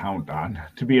they can count on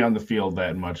to be on the field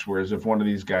that much. Whereas if one of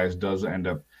these guys does end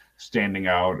up standing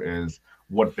out as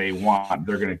what they want,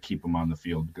 they're going to keep them on the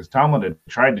field. Because Tomlin had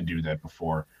tried to do that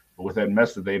before, but with that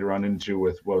mess that they'd run into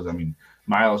with,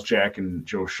 Miles Jack and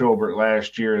Joe Schobert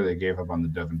last year, they gave up on the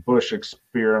Devin Bush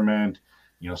experiment.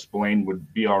 Spillane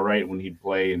would be all right when he'd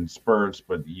play in spurts,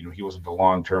 but, he wasn't a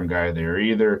long-term guy there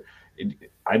either.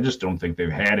 I just don't think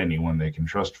they've had anyone they can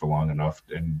trust for long enough.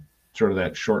 And sort of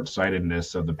that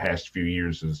short-sightedness of the past few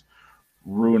years has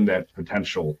ruined that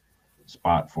potential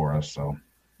spot for us. So,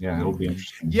 yeah, it'll be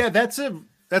interesting. Yeah, that's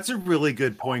a really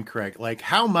good point, Craig. Like,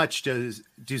 how much do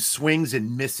swings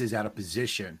and misses out of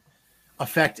position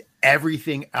affect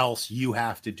everything else you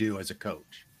have to do as a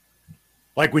coach?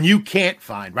 Like when you can't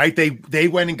find, right? They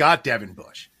went and got Devin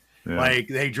Bush. Yeah. Like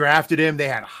they drafted him. They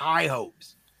had high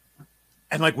hopes.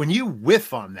 And like when you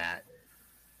whiff on that,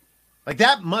 like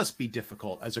that must be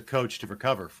difficult as a coach to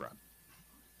recover from.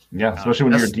 Yeah, especially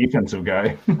when you're a defensive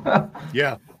guy.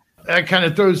 Yeah. That kind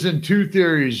of throws in two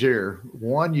theories here.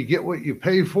 One, you get what you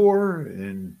pay for.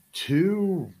 And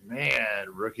two, man,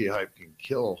 rookie hype can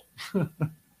kill.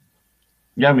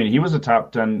 Yeah, he was a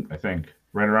top 10, I think,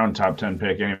 right around top 10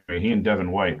 pick. Anyway, he and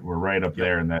Devin White were right up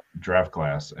there in that draft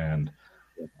class. And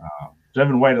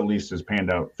Devin White at least has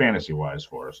panned out fantasy-wise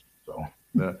for us. So,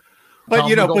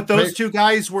 but those two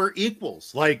guys were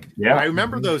equals. Like, I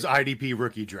remember those IDP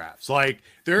rookie drafts. Like,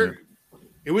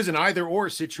 it was an either-or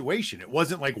situation. It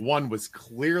wasn't like one was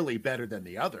clearly better than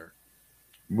the other.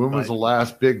 When was the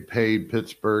last big paid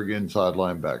Pittsburgh inside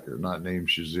linebacker, not named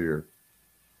Shazier?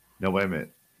 No, wait a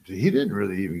minute. He didn't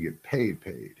really even get paid.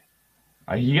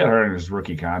 He got hurt in his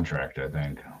rookie contract, I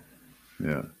think.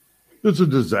 Yeah. It's a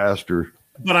disaster.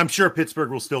 But I'm sure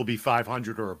Pittsburgh will still be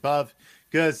 500 or above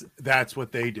because that's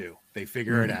what they do. They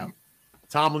figure it out.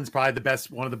 Tomlin's probably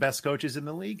one of the best coaches in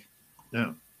the league.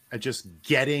 Yeah. At just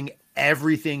getting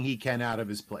everything he can out of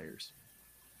his players.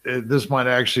 This might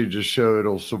actually just show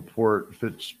it'll support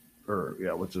Fitzpatrick.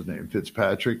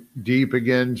 Deep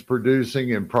again's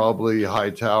producing, and probably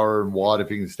Hightower and Watt if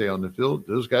he can stay on the field.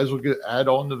 Those guys will add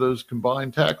on to those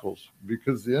combined tackles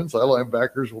because the inside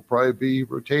linebackers will probably be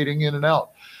rotating in and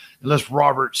out unless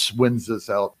Roberts wins this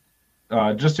out.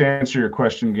 Just to answer your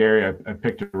question, Gary, I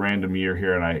picked a random year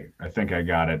here, and I think I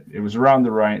got it. It was around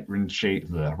the Ryan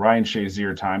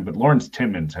Shazier time, but Lawrence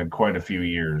Timmons had quite a few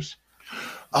years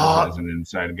as an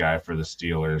inside guy for the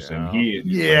Steelers, and he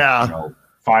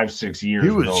 5-6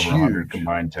 years with over 100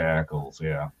 combined tackles.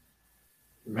 Yeah,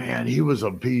 man, he was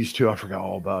a beast too. I forgot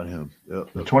all about him. In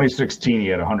 2016, he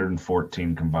had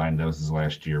 114 combined. That was his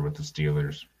last year with the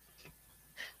Steelers.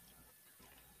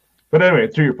 But anyway,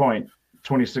 to your point,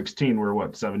 2016,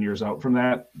 we're 7 years out from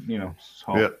that,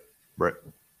 So. Yep. Right.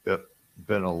 Yep.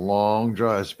 Been a long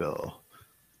dry spell.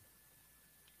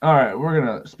 All right, we're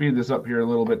going to speed this up here a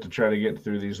little bit to try to get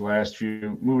through these last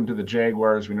few. Moving to the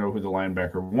Jaguars, we know who the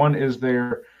linebacker one is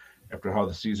there after how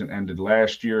the season ended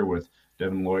last year with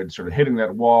Devin Lloyd sort of hitting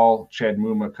that wall, Chad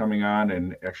Muma coming on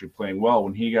and actually playing well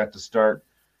when he got to start.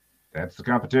 That's the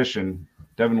competition.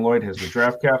 Devin Lloyd has the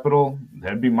draft capital.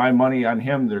 That'd be my money on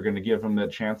him. They're going to give him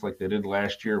that chance like they did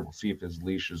last year. We'll see if his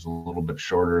leash is a little bit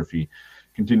shorter, if he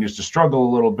continues to struggle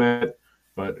a little bit.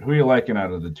 But who are you liking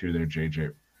out of the two there,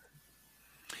 JJ?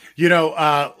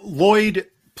 Lloyd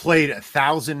played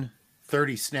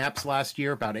 1,030 snaps last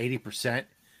year, about 80%.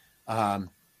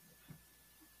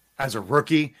 As a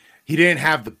rookie, he didn't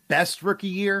have the best rookie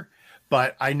year,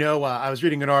 but I know I was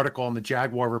reading an article on the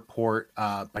Jaguar Report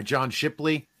by John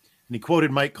Shipley, and he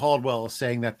quoted Mike Caldwell as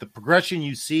saying that the progression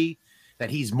you see that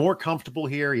he's more comfortable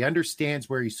here. He understands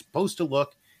where he's supposed to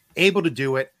look, able to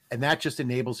do it, and that just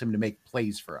enables him to make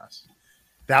plays for us.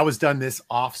 That was done this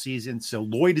offseason, so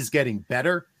Lloyd is getting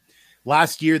better.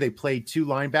 Last year, they played 2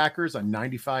 linebackers on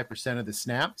 95% of the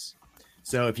snaps.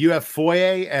 So if you have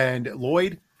Foye and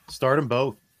Lloyd, start them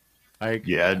both.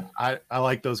 I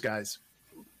like those guys.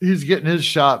 He's getting his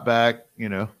shot back. You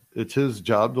know, it's his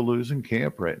job to lose in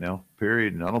camp right now,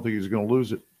 period. And I don't think he's going to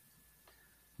lose it.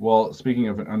 Well, speaking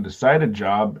of an undecided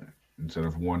job, instead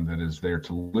of one that is there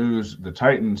to lose, the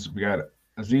Titans, we got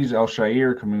Azeez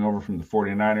Al-Shaair coming over from the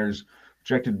 49ers,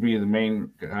 projected to be the main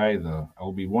guy, the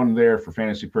LB1 there for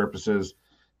fantasy purposes.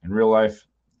 In real life,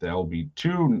 the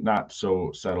LB2, not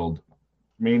so settled.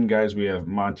 Main guys, we have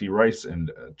Monty Rice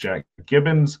and Jack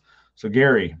Gibbons. So,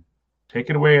 Gary, take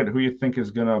it away at who you think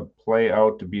is going to play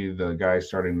out to be the guy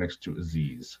starting next to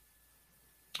Azeez.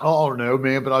 Oh, no,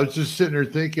 man, but I was just sitting there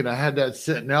thinking, I had that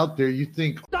sitting out there. You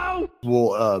think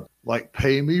will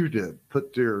pay me to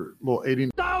put their little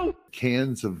 80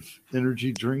 cans of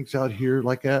energy drinks out here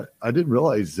like that? I didn't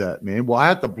realize that, man. Well, I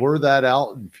have to blur that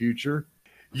out in future.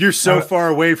 You're so far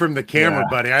away from the camera,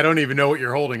 buddy. I don't even know what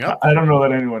you're holding up. I don't know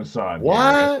that anyone saw it.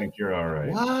 What? Gary. I think you're all right.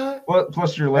 What? Well,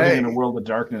 plus, you're living in a world of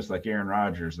darkness like Aaron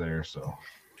Rodgers there. So,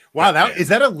 wow, is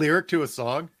that a lyric to a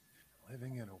song?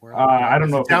 Living in a world. I don't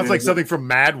know. It sounds like something from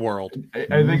Mad World.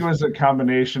 I think it was a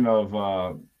combination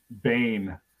of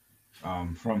Bane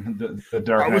from the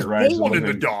Dark Knight Rises. Born in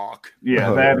the dark.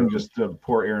 Yeah, that and just the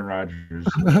poor Aaron Rodgers'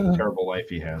 terrible life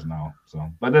he has now. So,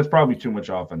 but that's probably too much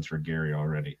offense for Gary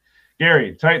already.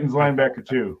 Gary, Titans linebacker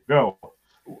 2, go.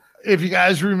 If you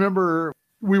guys remember,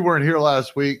 we weren't here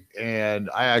last week, and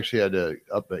I actually had to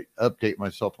update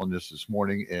myself on this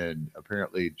morning, and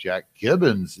apparently Jack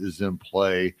Gibbons is in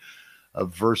play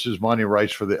versus Monty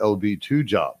Rice for the LB2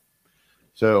 job.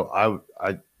 So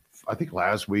I think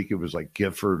last week it was like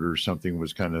Gifford or something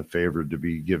was kind of favored to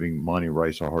be giving Monty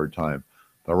Rice a hard time.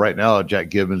 But right now, Jack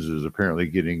Gibbons is apparently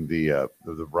getting the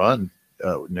run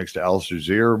next to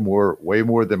Al-Shaair way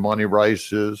more than Monty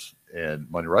Rice is. And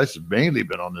Monty Rice has mainly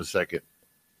been on the second.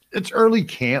 It's early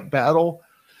camp battle.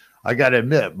 I got to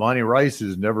admit, Monty Rice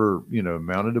has never,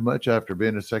 amounted to much after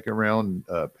being a second round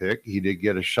pick. He did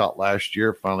get a shot last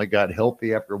year, finally got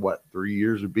healthy after 3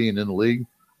 years of being in the league.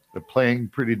 They're playing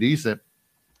pretty decent.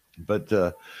 But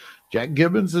Jack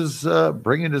Gibbons is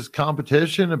bringing his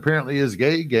competition, apparently his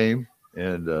game.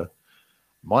 And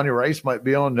Monty Rice might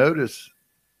be on notice.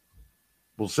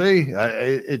 We'll see.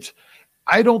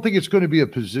 I don't think it's going to be a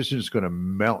position that's going to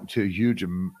amount to a huge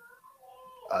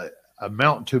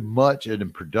amount to much in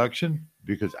production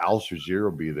because Al-Shaair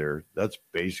will be there. That's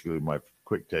basically my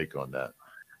quick take on that.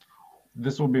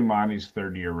 This will be Monty's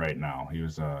third year right now. He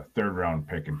was a third-round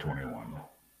pick in 21.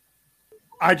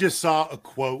 I just saw a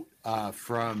quote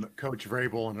from Coach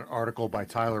Vrabel in an article by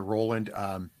Tyler Rowland.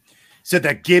 Said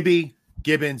that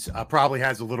Gibbons probably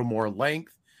has a little more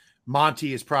length.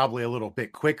 Monty is probably a little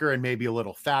bit quicker and maybe a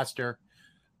little faster,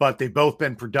 but they've both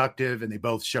been productive and they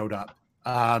both showed up.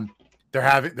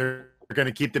 They're going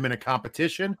to keep them in a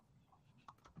competition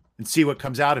and see what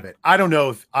comes out of it. I don't know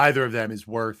if either of them is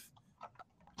worth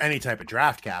any type of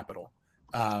draft capital.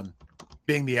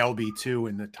 Being the LB2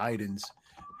 and the Titans,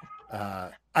 I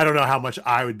don't know how much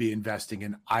I would be investing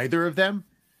in either of them,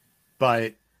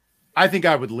 but I think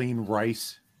I would lean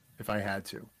Rice if I had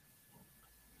to.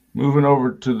 Moving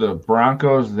over to the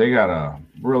Broncos, they got a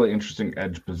really interesting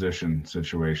edge position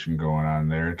situation going on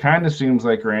there. It kind of seems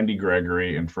like Randy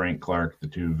Gregory and Frank Clark, the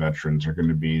two veterans, are going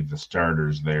to be the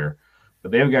starters there.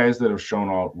 But they have guys that have shown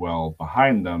out well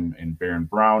behind them in Baron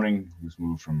Browning, who's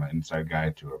moved from an inside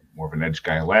guy to more of an edge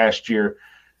guy last year.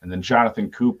 And then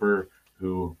Jonathan Cooper,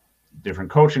 who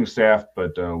different coaching staff,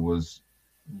 but was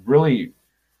really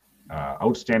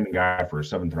outstanding guy for a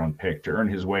 7th-round pick to earn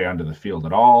his way onto the field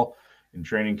at all in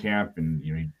training camp, and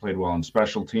he played well in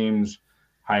special teams.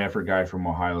 High effort guy from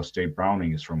Ohio State.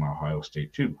 Browning is from Ohio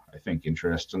State too. I think,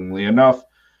 interestingly enough,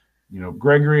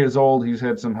 Gregory is old. He's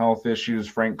had some health issues.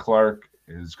 Frank Clark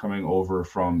is coming over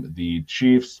from the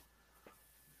Chiefs.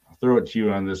 I'll throw it to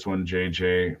you on this one,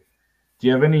 JJ. Do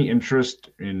you have any interest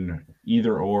in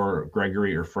either or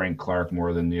Gregory or Frank Clark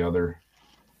more than the other?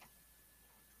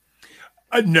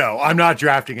 No, I'm not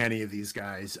drafting any of these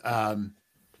guys.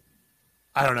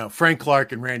 I don't know. Frank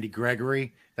Clark and Randy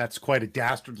Gregory, that's quite a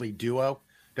dastardly duo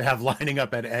to have lining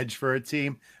up at edge for a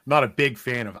team. I'm not a big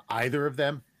fan of either of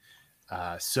them.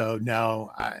 So,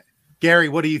 no. Gary,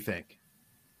 what do you think?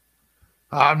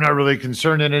 I'm not really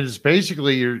concerned. And it's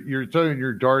basically you're throwing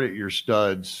your dart at your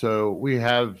studs. So we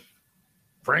have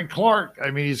Frank Clark.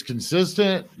 I mean, he's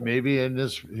consistent. Maybe in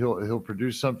this he'll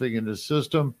produce something in this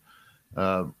system.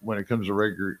 When it comes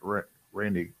to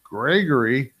Randy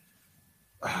Gregory,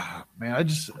 man,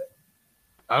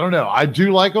 I don't know. I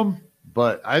do like him,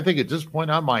 but I think at this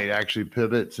point I might actually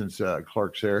pivot since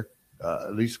Clark's there.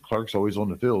 At least Clark's always on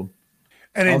the field.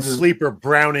 And in sleeper,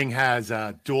 Browning has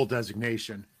dual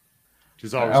designation, which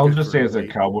is always. I'll just say, as a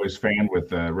Cowboys fan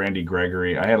with Randy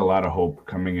Gregory, I had a lot of hope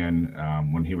coming in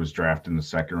when he was drafted in the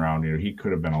second round. You know, he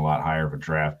could have been a lot higher of a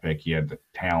draft pick. He had the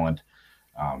talent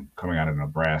coming out of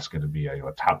Nebraska to be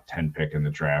a top 10 pick in the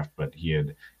draft, but he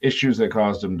had issues that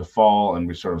caused him to fall, and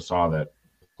we sort of saw that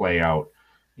play out.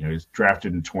 You know, he's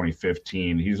drafted in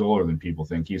 2015. He's older than people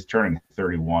think. He's turning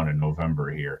 31 in November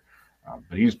here,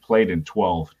 but he's played in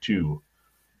 12 too.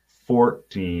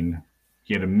 14.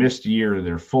 He had a missed year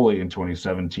there fully in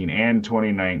 2017 and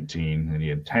 2019, and he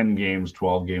had 10 games,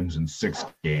 12 games, and 6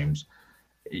 games.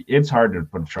 It's hard to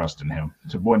put trust in him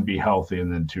to, one, be healthy,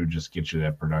 and then two, just get you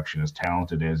that production. As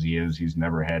talented as he is, he's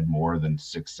never had more than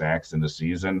 6 sacks in a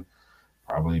season,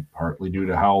 probably partly due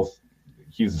to health.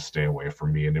 He's a stay away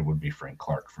from me, and it would be Frank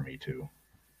Clark for me too.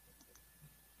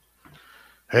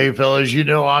 Hey, fellas, you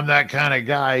know I'm that kind of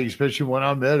guy, especially when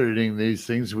I'm editing these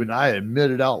things, when I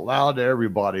admit it out loud to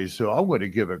everybody. So I'm going to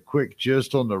give a quick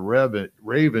gist on the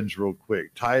Ravens real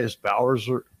quick. Tyus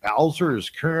Bowser is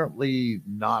currently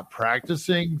not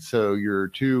practicing, so your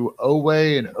two Owe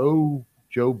and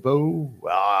Jobo,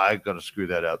 I'm going to screw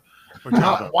that up.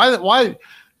 Why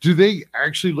do they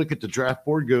actually look at the draft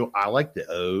board and go, I like the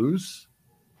O's?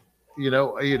 You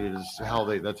know, it is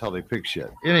that's how they pick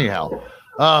shit. Anyhow.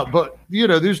 But you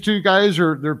know, these two guys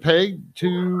they're pegged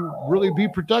to really be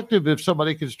productive if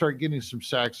somebody can start getting some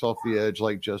sacks off the edge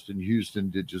like Justin Houston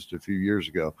did just a few years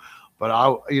ago. But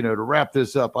to wrap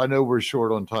this up, I know we're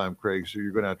short on time, Craig, so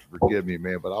you're gonna have to forgive me,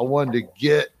 man. But I wanted to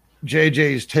get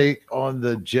JJ's take on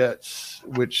the Jets,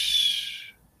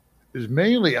 which is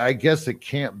mainly, I guess, a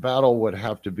camp battle would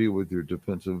have to be with your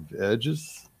defensive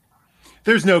edges.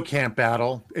 There's no camp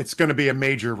battle. It's going to be a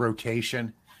major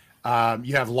rotation.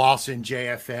 You have Lawson,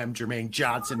 JFM, Jermaine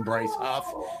Johnson, Bryce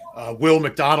Huff, Will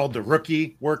McDonald, the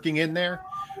rookie, working in there.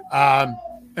 And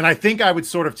I think I would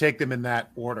sort of take them in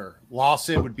that order.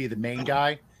 Lawson would be the main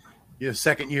guy.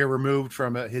 Second year removed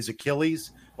from his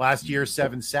Achilles. Last year,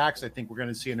 7 sacks. I think we're going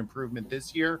to see an improvement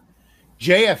this year.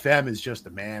 JFM is just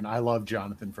a man. I love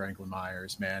Jonathan Franklin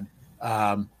Myers, man.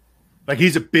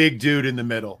 He's a big dude in the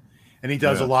middle, and he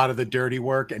does a lot of the dirty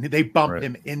work, and they bump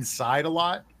him inside a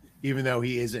lot, even though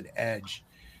he is an edge.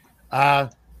 And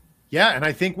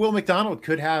I think Will McDonald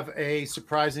could have a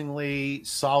surprisingly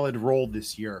solid role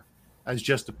this year as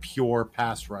just a pure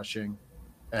pass rushing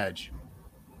edge.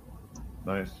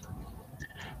 Nice.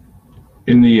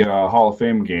 In the Hall of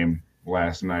Fame game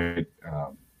last night,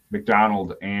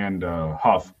 McDonald and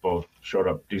Huff both showed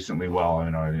up decently well. I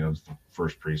know it's the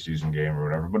first preseason game or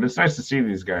whatever, but it's nice to see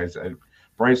these guys.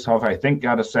 Bryce Huff, I think,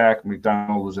 got a sack.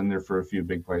 McDonald was in there for a few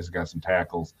big plays, got some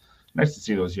tackles. Nice to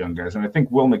see those young guys. And I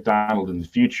think Will McDonald in the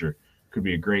future could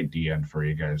be a great DN for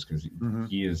you guys because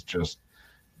he is just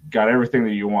got everything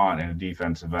that you want in a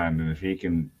defensive end. And if he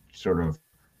can sort of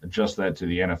adjust that to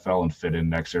the NFL and fit in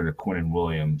next year to Quinnen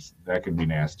Williams, that could be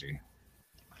nasty.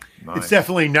 Nice. It's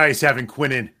definitely nice having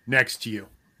Quinnen next to you.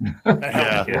 That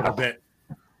helps a little bit.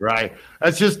 Right.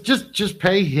 That's just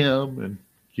pay him and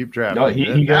keep drafting. No,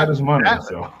 he got his money.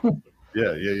 So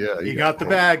yeah. He got the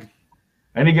bag.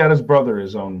 And he got his brother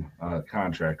his own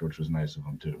contract, which was nice of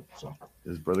him too. So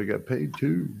his brother got paid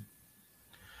too.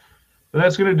 But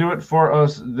that's going to do it for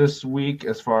us this week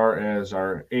as far as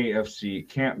our AFC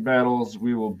camp battles.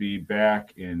 We will be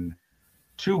back in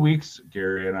 2 weeks,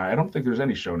 Gary and I. I don't think there's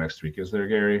any show next week, is there,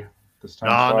 Gary?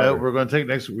 No, we're going to take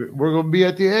next week. We're going to be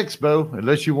at the Expo,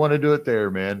 unless you want to do it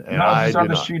there, man. And on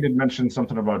the sheet had mentioned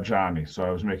something about Johnny, so I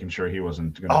was making sure he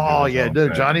wasn't going to. Oh yeah, no,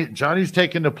 Johnny's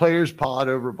taking the Players Pod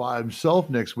over by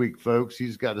himself next week, folks.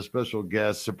 He's got a special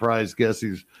guest, surprise guest.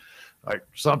 He's like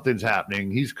something's happening.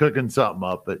 He's cooking something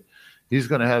up, but he's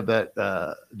going to have that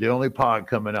the only pod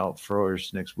coming out for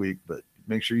us next week. But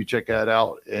make sure you check that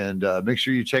out, and make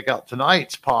sure you check out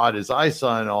tonight's pod as I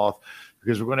sign off,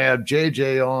 because we're going to have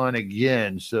JJ on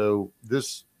again. So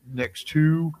this next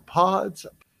 2 pods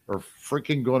are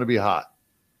freaking going to be hot.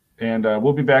 And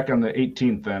we'll be back on the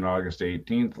 18th then, August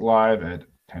 18th, live at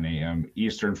 10 a.m.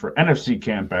 Eastern for NFC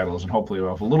camp battles. And hopefully we'll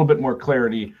have a little bit more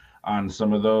clarity on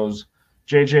some of those.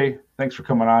 JJ, thanks for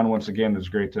coming on once again. It's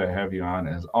great to have you on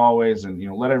as always. And,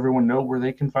 let everyone know where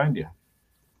they can find you.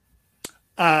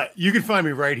 You can find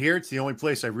me right here. It's the only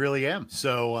place I really am.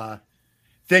 So,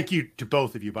 thank you to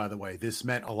both of you, by the way. This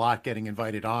meant a lot getting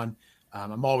invited on.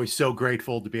 I'm always so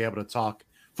grateful to be able to talk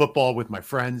football with my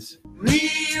friends.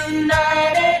 Reunited.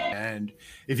 And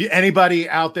if anybody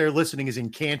out there listening is in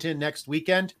Canton next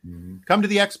weekend, come to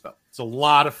the expo. It's a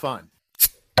lot of fun.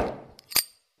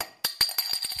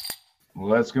 Well,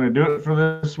 that's going to do it for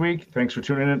this week. Thanks for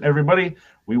tuning in, everybody.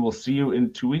 We will see you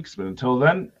in 2 weeks. But until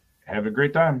then, have a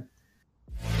great time.